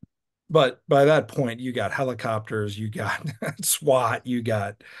 But by that point, you got helicopters, you got SWAT, you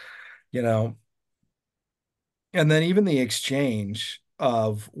got, you know, and then even the exchange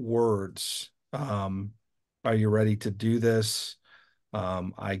of words. Are you ready to do this?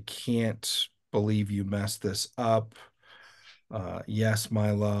 I can't believe you messed this up. Yes,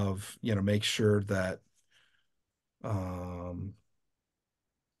 my love, make sure that I'll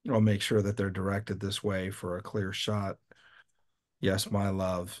make sure that they're directed this way for a clear shot. Yes, my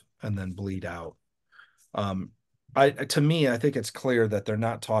love, and then bleed out. To me, I think it's clear that they're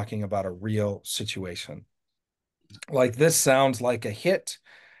not talking about a real situation. Like, this sounds like a hit,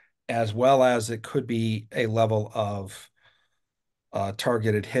 as well as it could be a level of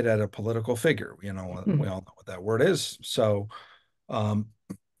targeted hit at a political figure. You know, we all know what that word is. So, um,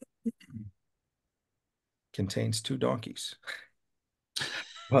 contains two donkeys.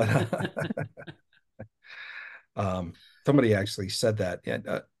 But somebody actually said that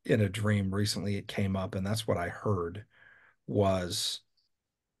in a dream recently. It came up, and that's what I heard was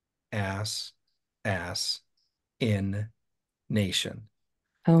ass, ass in nation.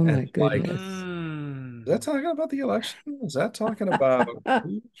 Oh And my like, goodness. is that talking about the election? Is that talking about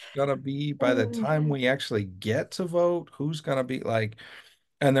who's gonna be by the time we actually get to vote? Who's gonna be like?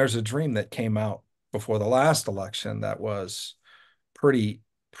 And there's a dream that came out before the last election that was pretty,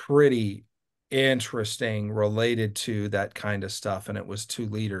 pretty interesting related to that kind of stuff. And it was two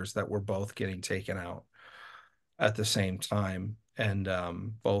leaders that were both getting taken out at the same time, and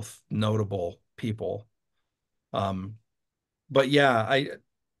both notable people. Um, but yeah, I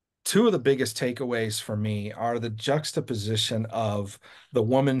two of the biggest takeaways for me are the juxtaposition of the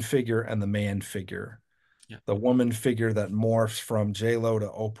woman figure and the man figure. Yeah. The woman figure that morphs from J-Lo to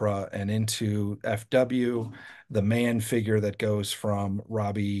Oprah and into FW, the man figure that goes from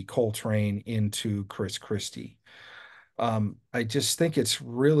Robbie Coltrane into Chris Christie. I just think it's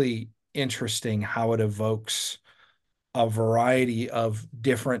really interesting how it evokes a variety of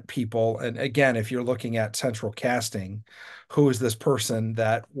different people. And again, if you're looking at central casting, who is this person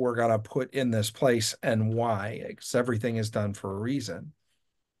that we're going to put in this place and why? Because everything is done for a reason,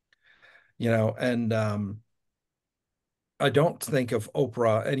 you know, and I don't think of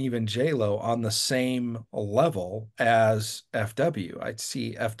Oprah and even J-Lo on the same level as FW. I'd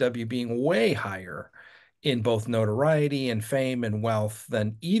see FW being way higher in both notoriety and fame and wealth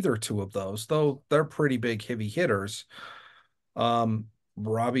than either two of those, though they're pretty big heavy hitters. Um,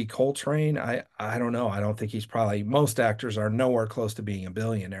 Robbie Coltrane, I don't know. I don't think he's probably most actors are nowhere close to being a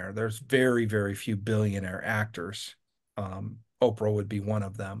billionaire. There's very, very few billionaire actors. Oprah would be one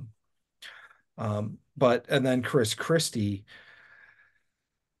of them. But and then Chris Christie,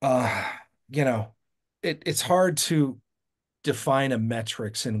 uh, you know, it's hard to define a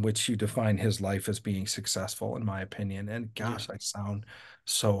metrics in which you define his life as being successful, in my opinion. And gosh, Yeah. I sound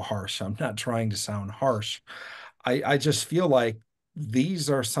so harsh. I'm not trying to sound harsh. I just feel like these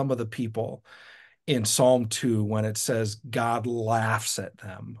are some of the people in Psalm 2 when it says God laughs at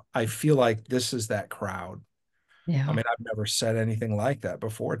them. I feel like this is that crowd. I Yeah. mean, I've never said anything like that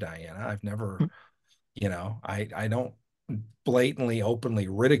before, Diana. I've never, I don't blatantly, openly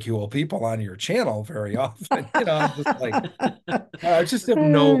ridicule people on your channel very often. I'm just like, I just have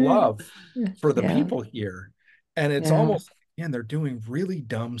no love for the Yeah. people here. And it's Yeah. almost, man, they're doing really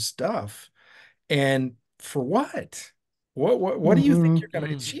dumb stuff. And for what? What do you think Hmm. you're going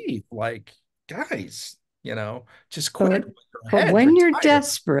to achieve? Like, guys, just quit But with your but head, when you're retire.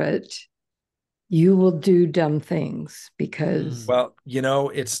 desperate, you will do dumb things because Mm. Well,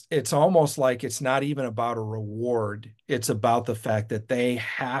 it's almost like it's not even about a reward. It's about the fact that they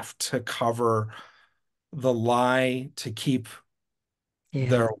have to cover the lie to keep yeah,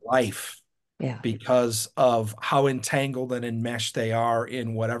 their life yeah. because of how entangled and enmeshed they are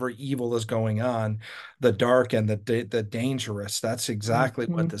in whatever evil is going on, the dark and the dangerous. That's exactly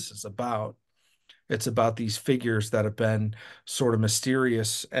what Hmm. this is about. It's about these figures that have been sort of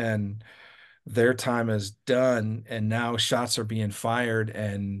mysterious and their time is done, and now shots are being fired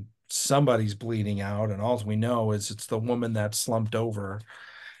and somebody's bleeding out, and all we know is it's the woman that slumped over,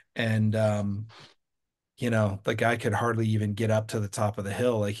 and the guy could hardly even get up to the top of the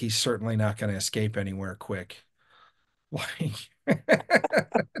hill. Like he's certainly not going to escape anywhere quick. Like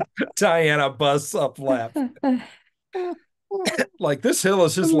Diana busts up laugh. Like this hill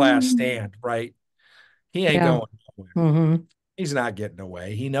is his last stand, right? He ain't Yeah. going nowhere. Hmm. He's not getting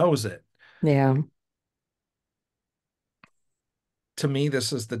away. He knows it. Yeah. To me,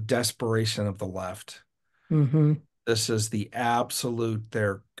 this is the desperation of the left. Hmm. This is the absolute,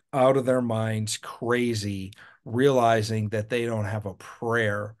 they're out of their minds, crazy, realizing that they don't have a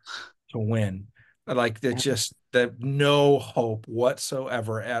prayer to win. Like that Yeah. just that no hope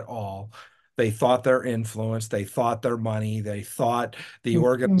whatsoever at all. They thought their influence, they thought their money, they thought the Hmm.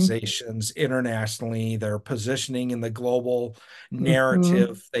 organizations internationally, their positioning in the global Hmm.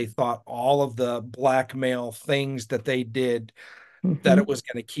 narrative, they thought all of the blackmail things that they did that Hmm. it was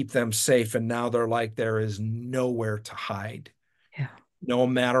going to keep them safe. And now they're like, there is nowhere to hide. Yeah. No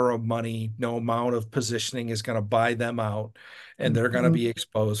matter of money, no amount of positioning is going to buy them out. And they're going to Hmm. be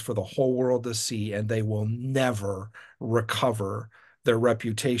exposed for the whole world to see. And they will never recover their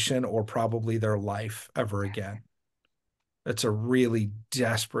reputation or probably their life ever again. It's a really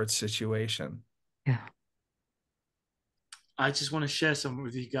desperate situation. Yeah. I just want to share something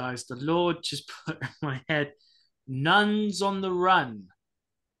with you guys. The Lord just put in my head, nuns on the run.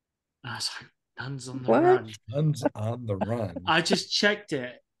 And I was like, nuns on the What? run. Guns on the run. I just checked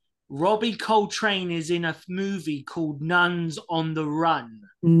it. Robbie Coltrane is in a movie called Nuns on the Run.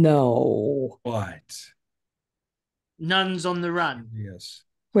 No. What? Nuns on the Run. Yes.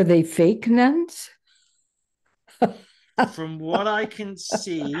 Were they fake nuns? From what I can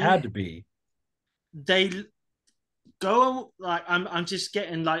see, Had to be. they go like I'm just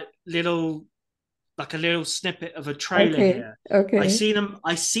getting like a little snippet of a trailer Okay. here. Okay. I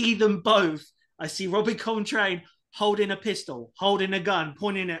see them both. I see Robbie Coltrane holding a pistol, holding a gun,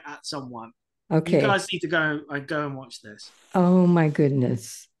 pointing it at someone. You Okay. guys need to go and watch this. Oh my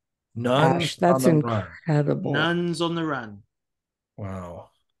goodness. Nuns Ash, on that's the run. incredible. Nuns on the Run. Wow.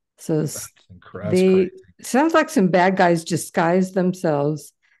 So That's crazy. they sounds like some bad guys disguise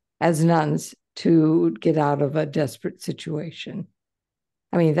themselves as nuns to get out of a desperate situation.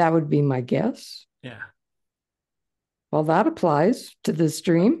 I mean, that would be my guess. Yeah. Well, that applies to this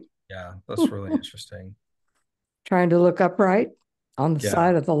dream. Yeah, that's really interesting. Trying to look upright on the Yeah.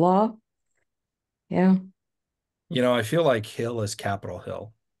 side of the law. Yeah. I feel like Hill is Capitol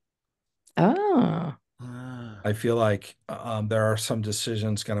Hill. Ah. I feel like there are some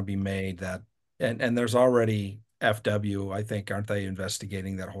decisions going to be made and there's already FW, I think, aren't they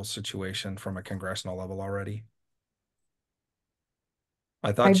investigating that whole situation from a congressional level already?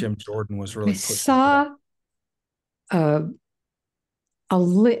 I thought I Jim Jordan was I really pushing for saw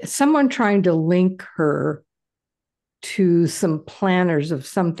someone trying to link her to some planners of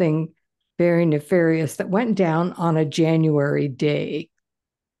something very nefarious that went down on a January day,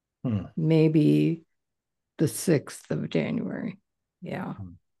 maybe the 6th of January. Yeah.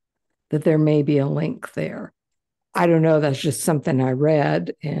 That there may be a link there. I don't know. That's just something I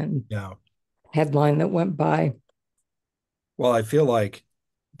read and Yeah. headline that went by. Well, I feel like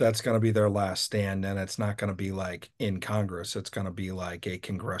that's going to be their last stand, and it's not going to be like in Congress. It's going to be like a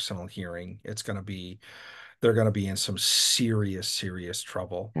congressional hearing. They're going to be in some serious, serious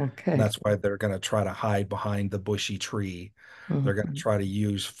trouble. Okay. And that's why they're going to try to hide behind the bushy tree. They're going to try to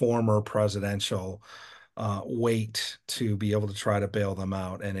use former presidential weight to be able to try to bail them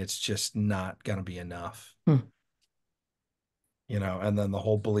out, and it's just not going to be enough. And then the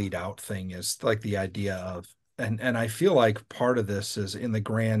whole bleed out thing is like the idea of, and I feel like part of this is in the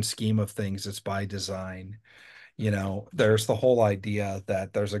grand scheme of things, it's by design. There's the whole idea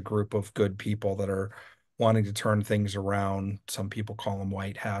that there's a group of good people that are wanting to turn things around. Some people call them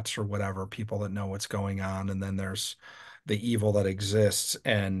white hats or whatever, people that know what's going on. And then there's the evil that exists.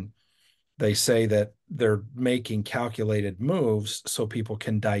 And they say that they're making calculated moves so people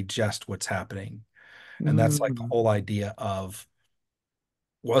can digest what's happening. And that's like the whole idea of,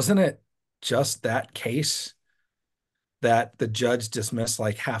 wasn't it just that case that the judge dismissed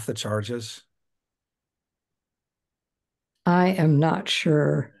like half the charges? I am not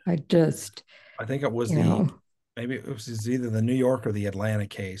sure. I think it was maybe it was either the New York or the Atlanta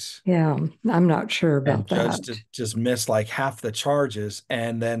case. Yeah, I'm not sure about Judge that. just missed like half the charges.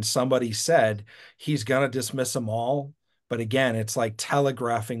 And then somebody said he's going to dismiss them all. But again, it's like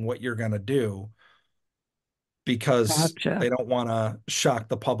telegraphing what you're going to do because Gotcha. they don't want to shock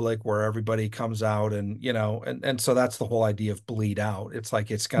the public where everybody comes out and so that's the whole idea of bleed out. It's like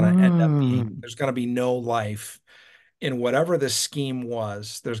it's going to end up being, there's going to be no life in whatever the scheme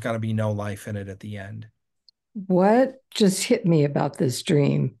was. There's going to be no life in it at the end. What just hit me about this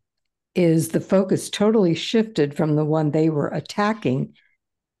dream is the focus totally shifted from the one they were attacking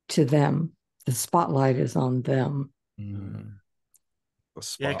to them. The spotlight is on them.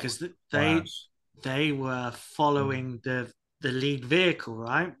 Yeah, because they were following the lead vehicle,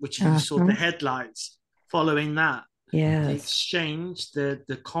 right? Which you saw the headlights following that. Yes. The exchange,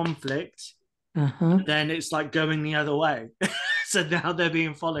 the conflict. Then it's like going the other way. So now they're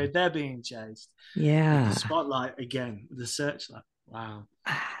being followed, they're being chased. Yeah. With the spotlight again, the searchlight. Wow.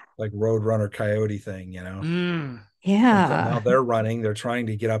 Like Roadrunner Coyote thing, Yeah. And so now they're running, they're trying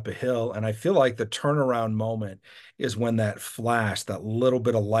to get up a hill. And I feel like the turnaround moment is when that flash, that little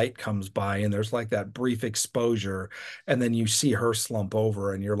bit of light comes by, and there's like that brief exposure. And then you see her slump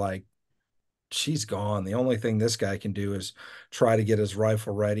over, and you're like, she's gone. The only thing this guy can do is try to get his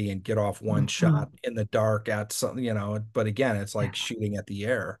rifle ready and get off one shot in the dark at something, but again, it's like shooting at the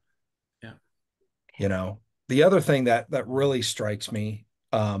air. Yeah. The other thing that really strikes me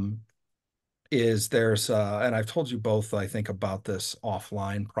is there's and I've told you both, I think, about this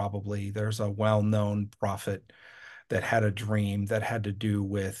offline probably. There's a well-known prophet that had a dream that had to do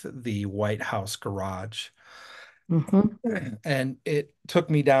with the White House garage. And it took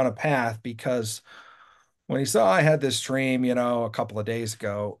me down a path because when he saw I had this dream, a couple of days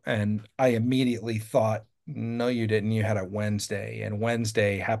ago, and I immediately thought, no, you didn't. You had a Wednesday, and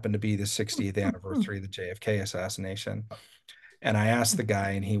Wednesday happened to be the 60th anniversary of the JFK assassination. And I asked the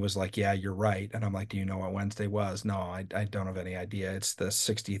guy, and he was like, yeah, you're right. And I'm like, do you know what Wednesday was? No, I don't have any idea. It's the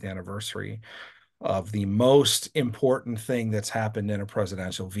 60th anniversary of the most important thing that's happened in a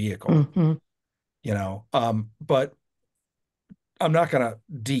presidential vehicle, Mm-hmm. But I'm not going to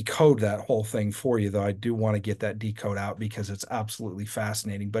decode that whole thing for you, though I do want to get that decode out because it's absolutely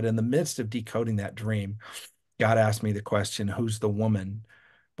fascinating. But in the midst of decoding that dream, God asked me the question, who's the woman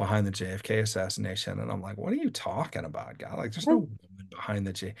behind the JFK assassination? And I'm like, what are you talking about, God? Like, there's no woman behind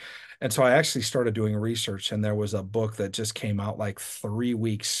the J. And so I actually started doing research, and there was a book that just came out like 3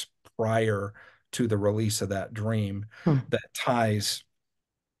 weeks prior to the release of that dream that ties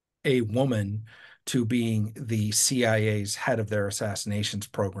a woman to being the CIA's head of their assassinations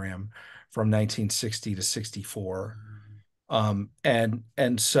program from 1960 to 64. And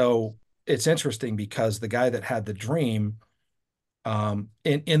so it's interesting because the guy that had the dream,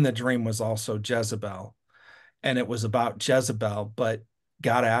 in the dream was also Jezebel, and it was about Jezebel, but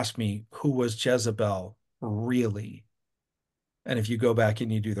God asked me, who was Jezebel really? And if you go back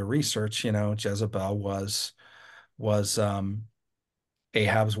and you do the research, Jezebel was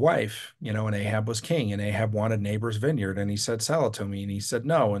Ahab's wife, and Ahab was king, and Ahab wanted neighbor's vineyard, and he said, sell it to me. And he said,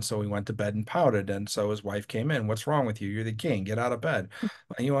 no. And so he went to bed and pouted. And so his wife came in. What's wrong with you? You're the king. Get out of bed.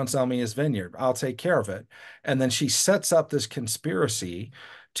 You won't sell me his vineyard. I'll take care of it. And then she sets up this conspiracy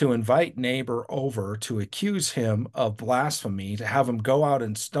to invite neighbor over to accuse him of blasphemy, to have him go out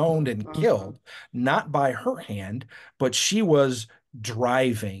and stoned and killed, not by her hand, but she was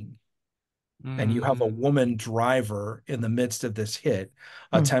driving. And you have a woman driver in the midst of this hit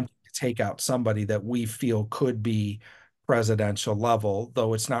attempting to take out somebody that we feel could be presidential level,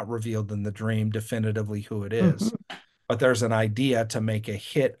 though it's not revealed in the dream definitively who it is. But there's an idea to make a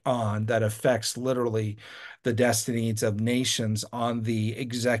hit on that affects literally the destinies of nations on the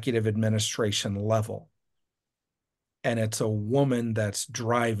executive administration level. And it's a woman that's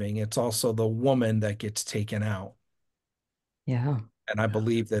driving. It's also the woman that gets taken out. Yeah. And I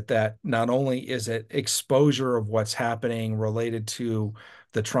believe that not only is it exposure of what's happening related to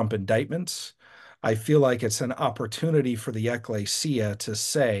the Trump indictments, I feel like it's an opportunity for the ecclesia to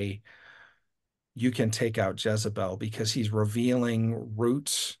say, you can take out Jezebel, because he's revealing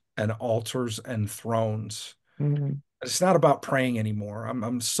roots and altars and thrones. It's not about praying anymore.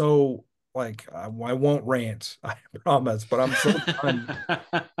 I'm so like, I won't rant, I promise, but I'm so done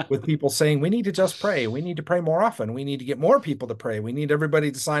with people saying we need to just pray. We need to pray more often. We need to get more people to pray. We need everybody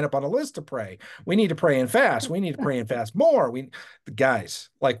to sign up on a list to pray. We need to pray and fast. We need to pray and fast more. Guys,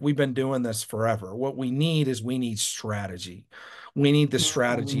 like, we've been doing this forever. What we need is strategy. We need the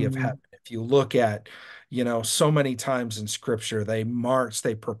strategy of heaven. If you look at, so many times in scripture, they marched,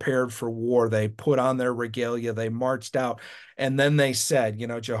 they prepared for war, they put on their regalia, they marched out, and then they said,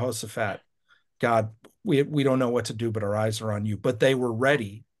 Jehoshaphat, God, we don't know what to do, but our eyes are on you. But they were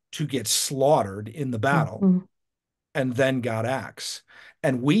ready to get slaughtered in the battle, and then God acts.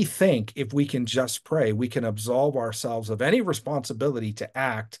 And we think if we can just pray, we can absolve ourselves of any responsibility to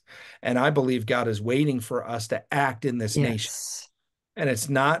act. And I believe God is waiting for us to act in this nation. And it's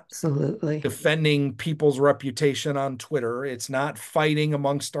not absolutely defending people's reputation on Twitter. It's not fighting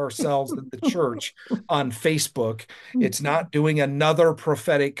amongst ourselves in the church on Facebook. It's not doing another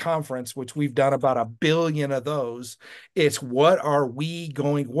prophetic conference, which we've done about 1 billion of those. It's what are we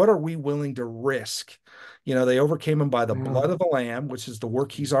willing to risk? They overcame him by the blood of the Lamb, which is the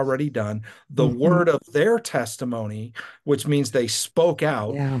work he's already done, the word of their testimony, which means they spoke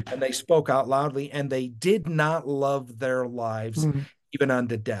out, and they spoke out loudly, and they did not love their lives even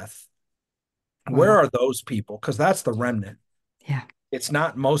unto death. Where are those people? Because that's the remnant. Yeah. It's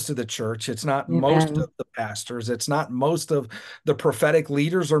not most of the church. It's not most of the pastors. It's not most of the prophetic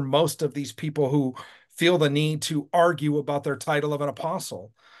leaders or most of these people who feel the need to argue about their title of an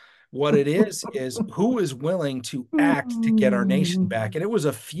apostle. What it is who is willing to act to get our nation back. And it was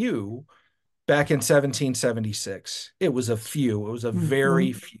a few back in 1776. It was a few. It was a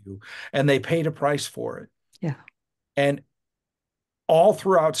very few. And they paid a price for it. Yeah. And all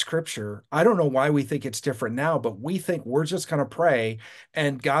throughout scripture, I don't know why we think it's different now, but we think we're just going to pray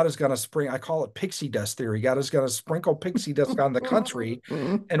and God is going to I call it pixie dust theory. God is going to sprinkle pixie dust on the country,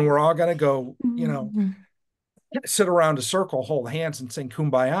 and we're all going to go, sit around a circle, hold hands, and sing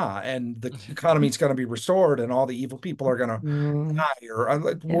kumbaya, and the economy is going to be restored, and all the evil people are going to die. Or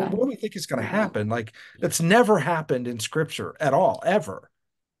what do we think is going to happen? Like, that's never happened in scripture at all, ever.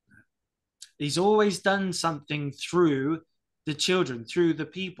 He's always done something through the children through the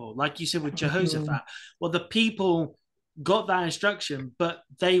people, like you said with Jehoshaphat. Mm-hmm. Well, the people got that instruction, but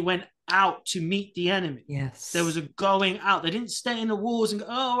they went out to meet the enemy. There was Yes. a going out. They didn't stay in the walls and go,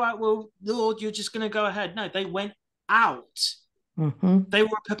 oh, all right, well, Lord, you're just going to go ahead. No, they went out. Mm-hmm. They were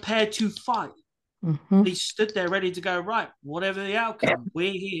prepared to fight. Mm-hmm. They stood there ready to go, right, whatever the outcome,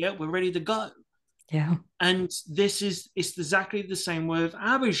 we're here, we're ready to go. Yeah. And it's exactly the same with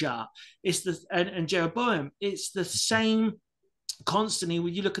Abijah. And Jeroboam. It's the same constantly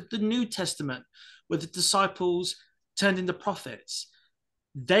when you look at the New Testament, where the disciples turned into prophets.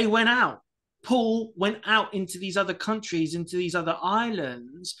 They went out. Paul went out into these other countries, into these other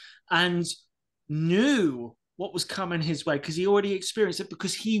islands, and knew what was coming his way because he already experienced it,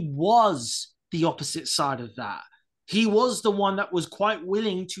 because he was the opposite side of that. He was the one that was quite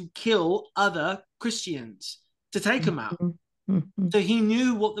willing to kill other Christians to take them out. Mm-hmm. Mm-hmm. So he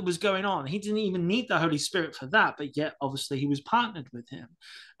knew what was going on. He didn't even need the Holy Spirit for that, but yet obviously he was partnered with him.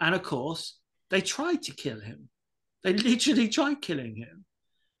 And of course, they tried to kill him. They literally tried killing him.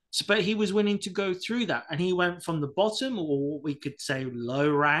 So, but he was willing to go through that. And he went from the bottom, or what we could say low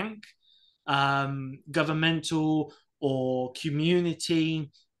rank, governmental or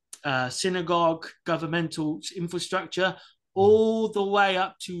community, synagogue, governmental infrastructure, all the way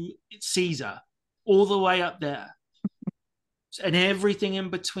up to Caesar, all the way up there, and everything in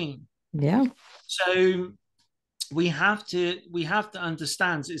between. Yeah. So we have to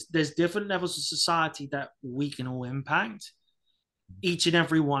understand there's different levels of society that we can all impact, each and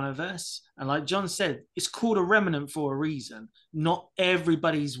every one of us. And like John said, it's called a remnant for a reason. Not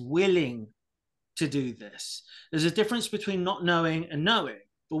everybody's willing to do this. There's a difference between not knowing and knowing.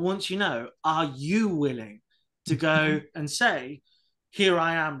 But once you know, are you willing to go and say, here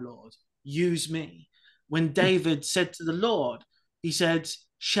I am, Lord, use me? When David said to the Lord, he said,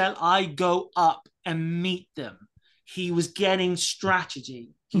 shall I go up and meet them? He was getting strategy.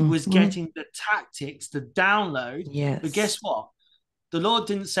 He was getting the tactics, the download. Yes. But guess what? The Lord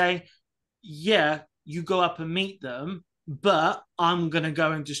didn't say, yeah, you go up and meet them, but I'm going to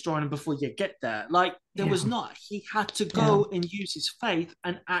go and destroy them before you get there. Like, there was not. He had to go and use his faith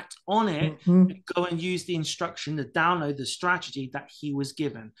and act on it, and go and use the instruction, the download, the strategy that he was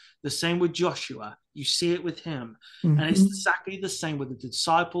given. The same with Joshua. You see it with him. And it's exactly the same with the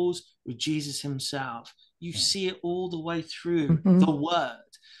disciples, with Jesus himself. You see it all the way through the word.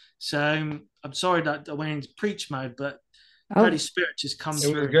 So I'm sorry that I went into preach mode, but Holy Spirit just comes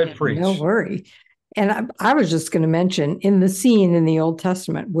through. It was a good preach. No worry. And I was just going to mention, in the scene in the Old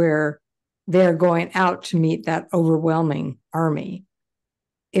Testament where they're going out to meet that overwhelming army,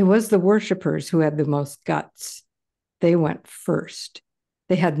 it was the worshipers who had the most guts. They went first.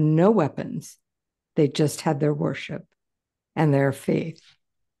 They had no weapons. They just had their worship and their faith.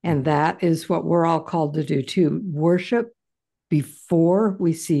 And that is what we're all called to do too. Worship before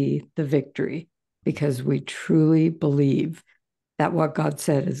we see the victory, because we truly believe that what God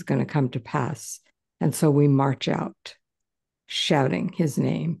said is going to come to pass. And so we march out shouting his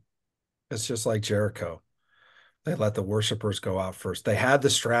name. It's just like Jericho. They let the worshipers go out first. They had the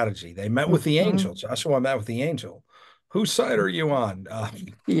strategy. They met with the angel. Joshua met with the angel. Whose side are you on?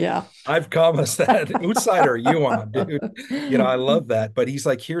 Yeah. I've promised that. Whose side are you on, dude? You know, I love that. But he's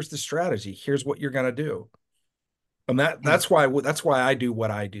like, here's the strategy. Here's what you're going to do. And that's why I do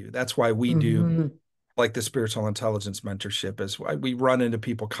what I do. That's why we do like the spiritual intelligence mentorship, is why we run into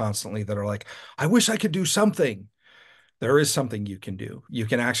people constantly that are like, I wish I could do something. There is something you can do. You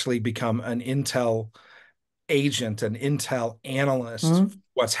can actually become an intel agent, an intel analyst,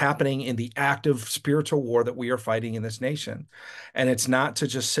 what's happening in the active spiritual war that we are fighting in this nation. And it's not to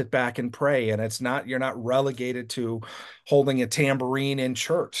just sit back and pray. And you're not relegated to holding a tambourine in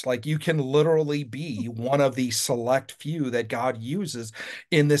church. Like, you can literally be one of the select few that God uses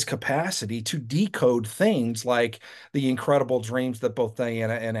in this capacity to decode things like the incredible dreams that both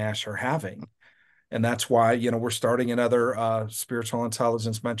Diana and Ash are having. And that's why, we're starting another spiritual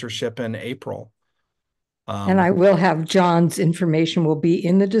intelligence mentorship in April. And I will have John's information will be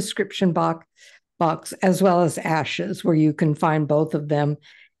in the description box, as well as Ash's, where you can find both of them,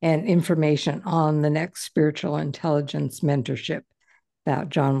 and information on the next spiritual intelligence mentorship that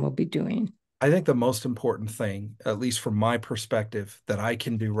John will be doing. I think the most important thing, at least from my perspective, that I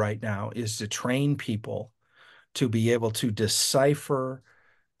can do right now is to train people to be able to decipher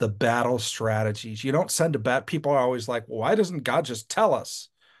the battle strategies. You don't send a bat. People are always like, well, why doesn't God just tell us?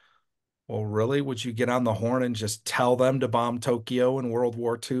 Well, really? Would you get on the horn and just tell them to bomb Tokyo in World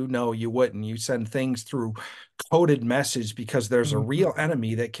War II? No, you wouldn't. You send things through coded message because there's a real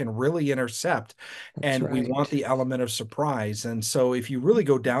enemy that can really intercept. And we want the element of surprise. And so if you really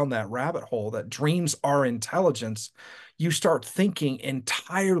go down that rabbit hole, that dreams are intelligence, you start thinking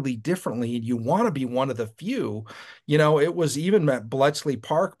entirely differently, and you want to be one of the few. It was even at Bletchley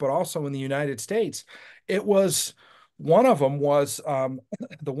Park, but also in the United States. It was one of them was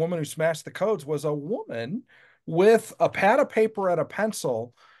the woman who smashed the codes was a woman with a pad of paper and a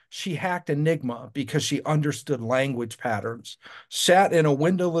pencil. She hacked Enigma because she understood language patterns, sat in a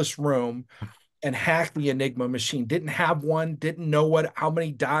windowless room and hacked the Enigma machine. Didn't have one, didn't know how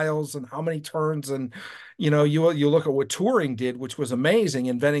many dials and how many turns. And you look at what Turing did, which was amazing,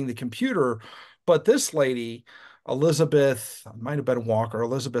 inventing the computer. But this lady, Elizabeth, might have been Walker,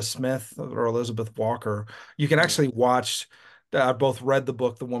 Elizabeth Smith or Elizabeth Walker. You can actually watch. I both read the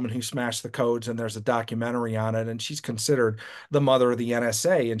book, The Woman Who Smashed the Codes, and there's a documentary on it. And she's considered the mother of the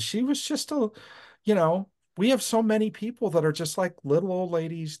NSA. And she was just we have so many people that are just like little old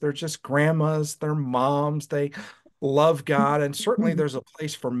ladies. They're just grandmas, they're moms, they love God. And certainly there's a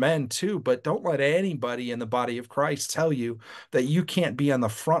place for men too, but don't let anybody in the body of Christ tell you that you can't be on the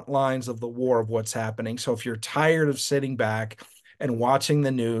front lines of the war of what's happening. So if you're tired of sitting back and watching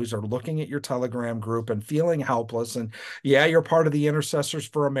the news or looking at your Telegram group and feeling helpless, and yeah, you're part of the Intercessors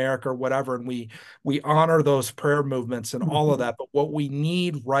for America or whatever, and we honor those prayer movements and all of that. But what we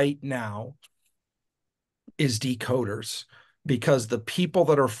need right now is decoders, because the people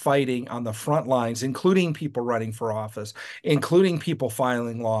that are fighting on the front lines, including people running for office, including people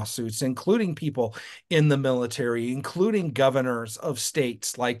filing lawsuits, including people in the military, including governors of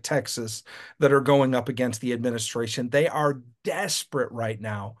states like Texas that are going up against the administration, they are desperate right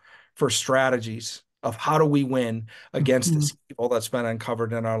now for strategies of how do we win against this evil that's been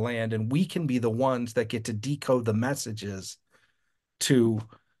uncovered in our land. And we can be the ones that get to decode the messages to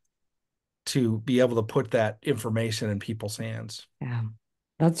be able to put that information in people's hands. Yeah,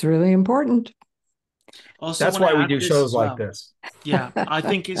 that's really important. Also, that's why we do shows like this. Yeah, I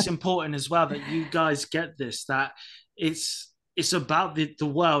think it's important as well that you guys get this, that it's about the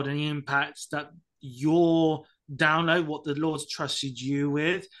world and the impact that your download, what the Lord's trusted you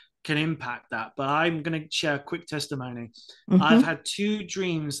with, can impact that. But I'm going to share a quick testimony. I've had 2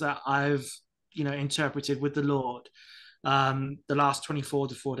 dreams that I've interpreted with the Lord the last 24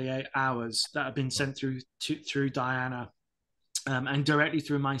 to 48 hours that have been sent through Diana and directly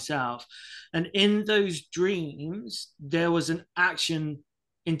through myself. And in those dreams, there was an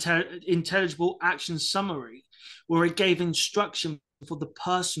intelligible action summary where it gave instruction for the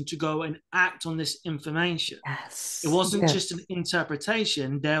person to go and act on this information. Yes. It wasn't just an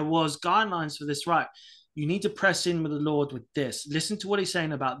interpretation. There was guidelines for this, right? You need to press in with the Lord with this. Listen to what he's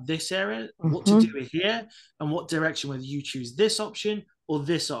saying about this area, what to do here, and what direction, whether you choose this option or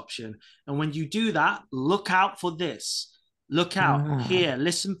this option. And when you do that, look out for this. Look out here.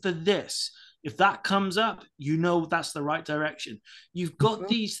 Listen for this. If that comes up, that's the right direction. You've got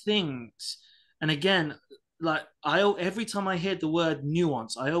these things. And again, like every time I hear the word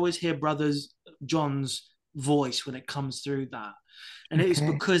nuance, I always hear Brother John's voice when it comes through that. And it's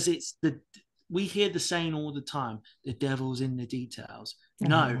because we hear the saying all the time, the devil's in the details.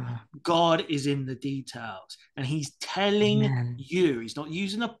 No, God is in the details. And he's telling you, he's not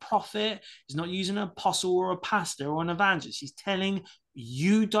using a prophet, he's not using an apostle or a pastor or an evangelist. He's telling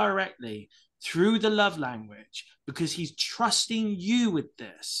you directly through the love language, because he's trusting you with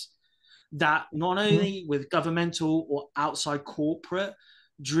this, that not only with governmental or outside corporate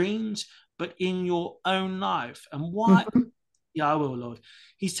dreams, but in your own life. And what? Yeah, I will, Lord.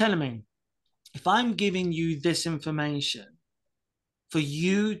 He's telling me, if I'm giving you this information for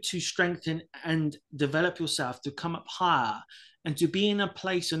you to strengthen and develop yourself, to come up higher and to be in a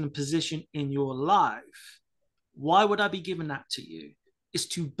place and a position in your life, why would I be giving that to you? It's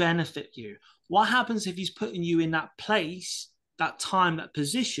to benefit you. What happens if he's putting you in that place, that time, that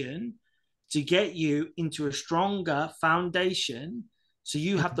position, to get you into a stronger foundation, so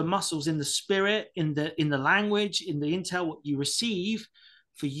you have the muscles in the spirit, in the language, in the intel, what you receive,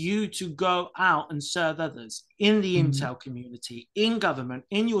 for you to go out and serve others in the intel community, in government,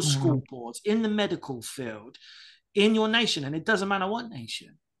 in your school boards, in the medical field, in your nation. And it doesn't matter what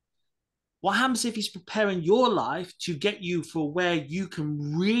nation. What happens if he's preparing your life to get you for where you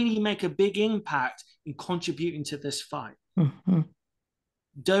can really make a big impact in contributing to this fight?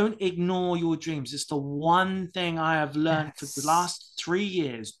 Don't ignore your dreams. It's the one thing I have learned for the last 3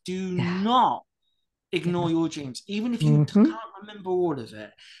 years. Do not ignore your dreams. Even if you can't remember all of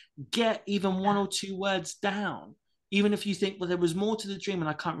it, get even 1 or 2 words down. Even if you think, well, there was more to the dream and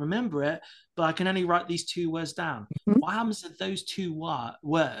I can't remember it, but I can only write these 2 words down. What happens if those 2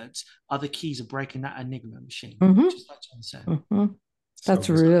 words are the keys of breaking that Enigma machine? Just like John said. That's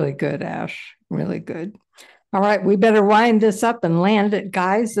really good, Ash. Really good. All right, we better wind this up and land it,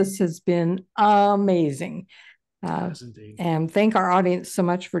 guys. This has been amazing. Yes, indeed. And thank our audience so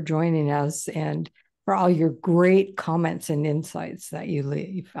much for joining us and for all your great comments and insights that you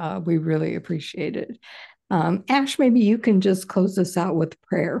leave. We really appreciate it. Ash, maybe you can just close us out with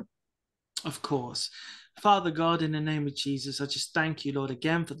prayer. Of course. Father God, in the name of Jesus, I just thank you, Lord,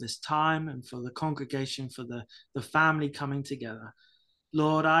 again for this time and for the congregation, for the family coming together.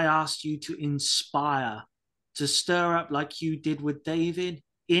 Lord, I ask you to inspire, to stir up like you did with David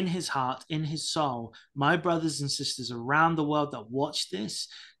in his heart, in his soul, my brothers and sisters around the world that watch this,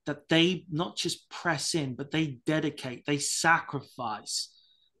 that they not just press in, but they dedicate, they sacrifice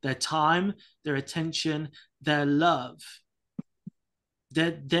their time, their attention, their love,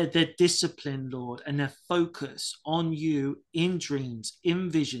 their discipline, Lord, and their focus on you in dreams, in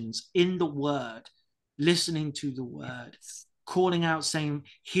visions, in the word, listening to the word, calling out, saying,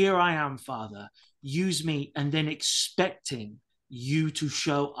 here I am, Father, use me, and then expecting you to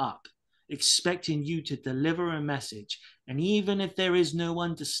show up, expecting you to deliver a message. And even if there is no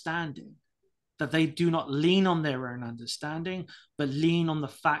understanding, that they do not lean on their own understanding, but lean on the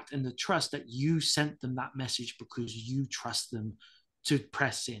fact and the trust that you sent them that message because you trust them to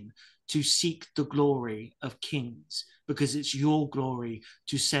press in, to seek the glory of kings, because it's your glory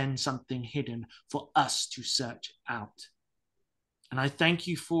to send something hidden for us to search out. And I thank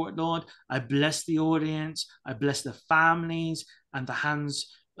you for it, Lord. I bless the audience. I bless the families and the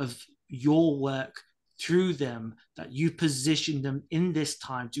hands of your work through them, that you position them in this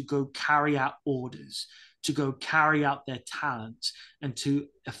time to go carry out orders, to go carry out their talents, and to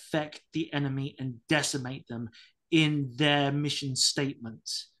affect the enemy and decimate them in their mission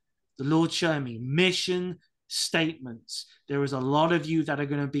statements. The Lord showed me mission statements. There is a lot of you that are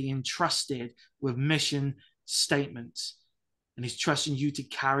going to be entrusted with mission statements, and he's trusting you to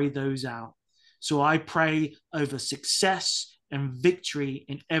carry those out. So I pray over success and victory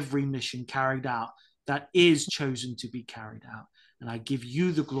in every mission carried out that is chosen to be carried out. And I give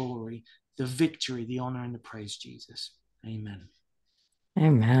you the glory, the victory, the honor, and the praise, Jesus. Amen.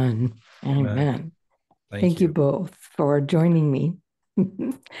 Amen. Amen. Thank you both for joining me.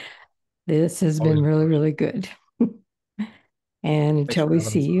 This has been really, really good. And until we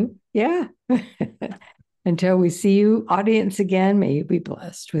see you, until we see you, audience, again, may you be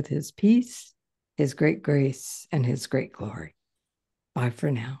blessed with his peace, his great grace, and his great glory. Bye for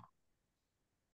now.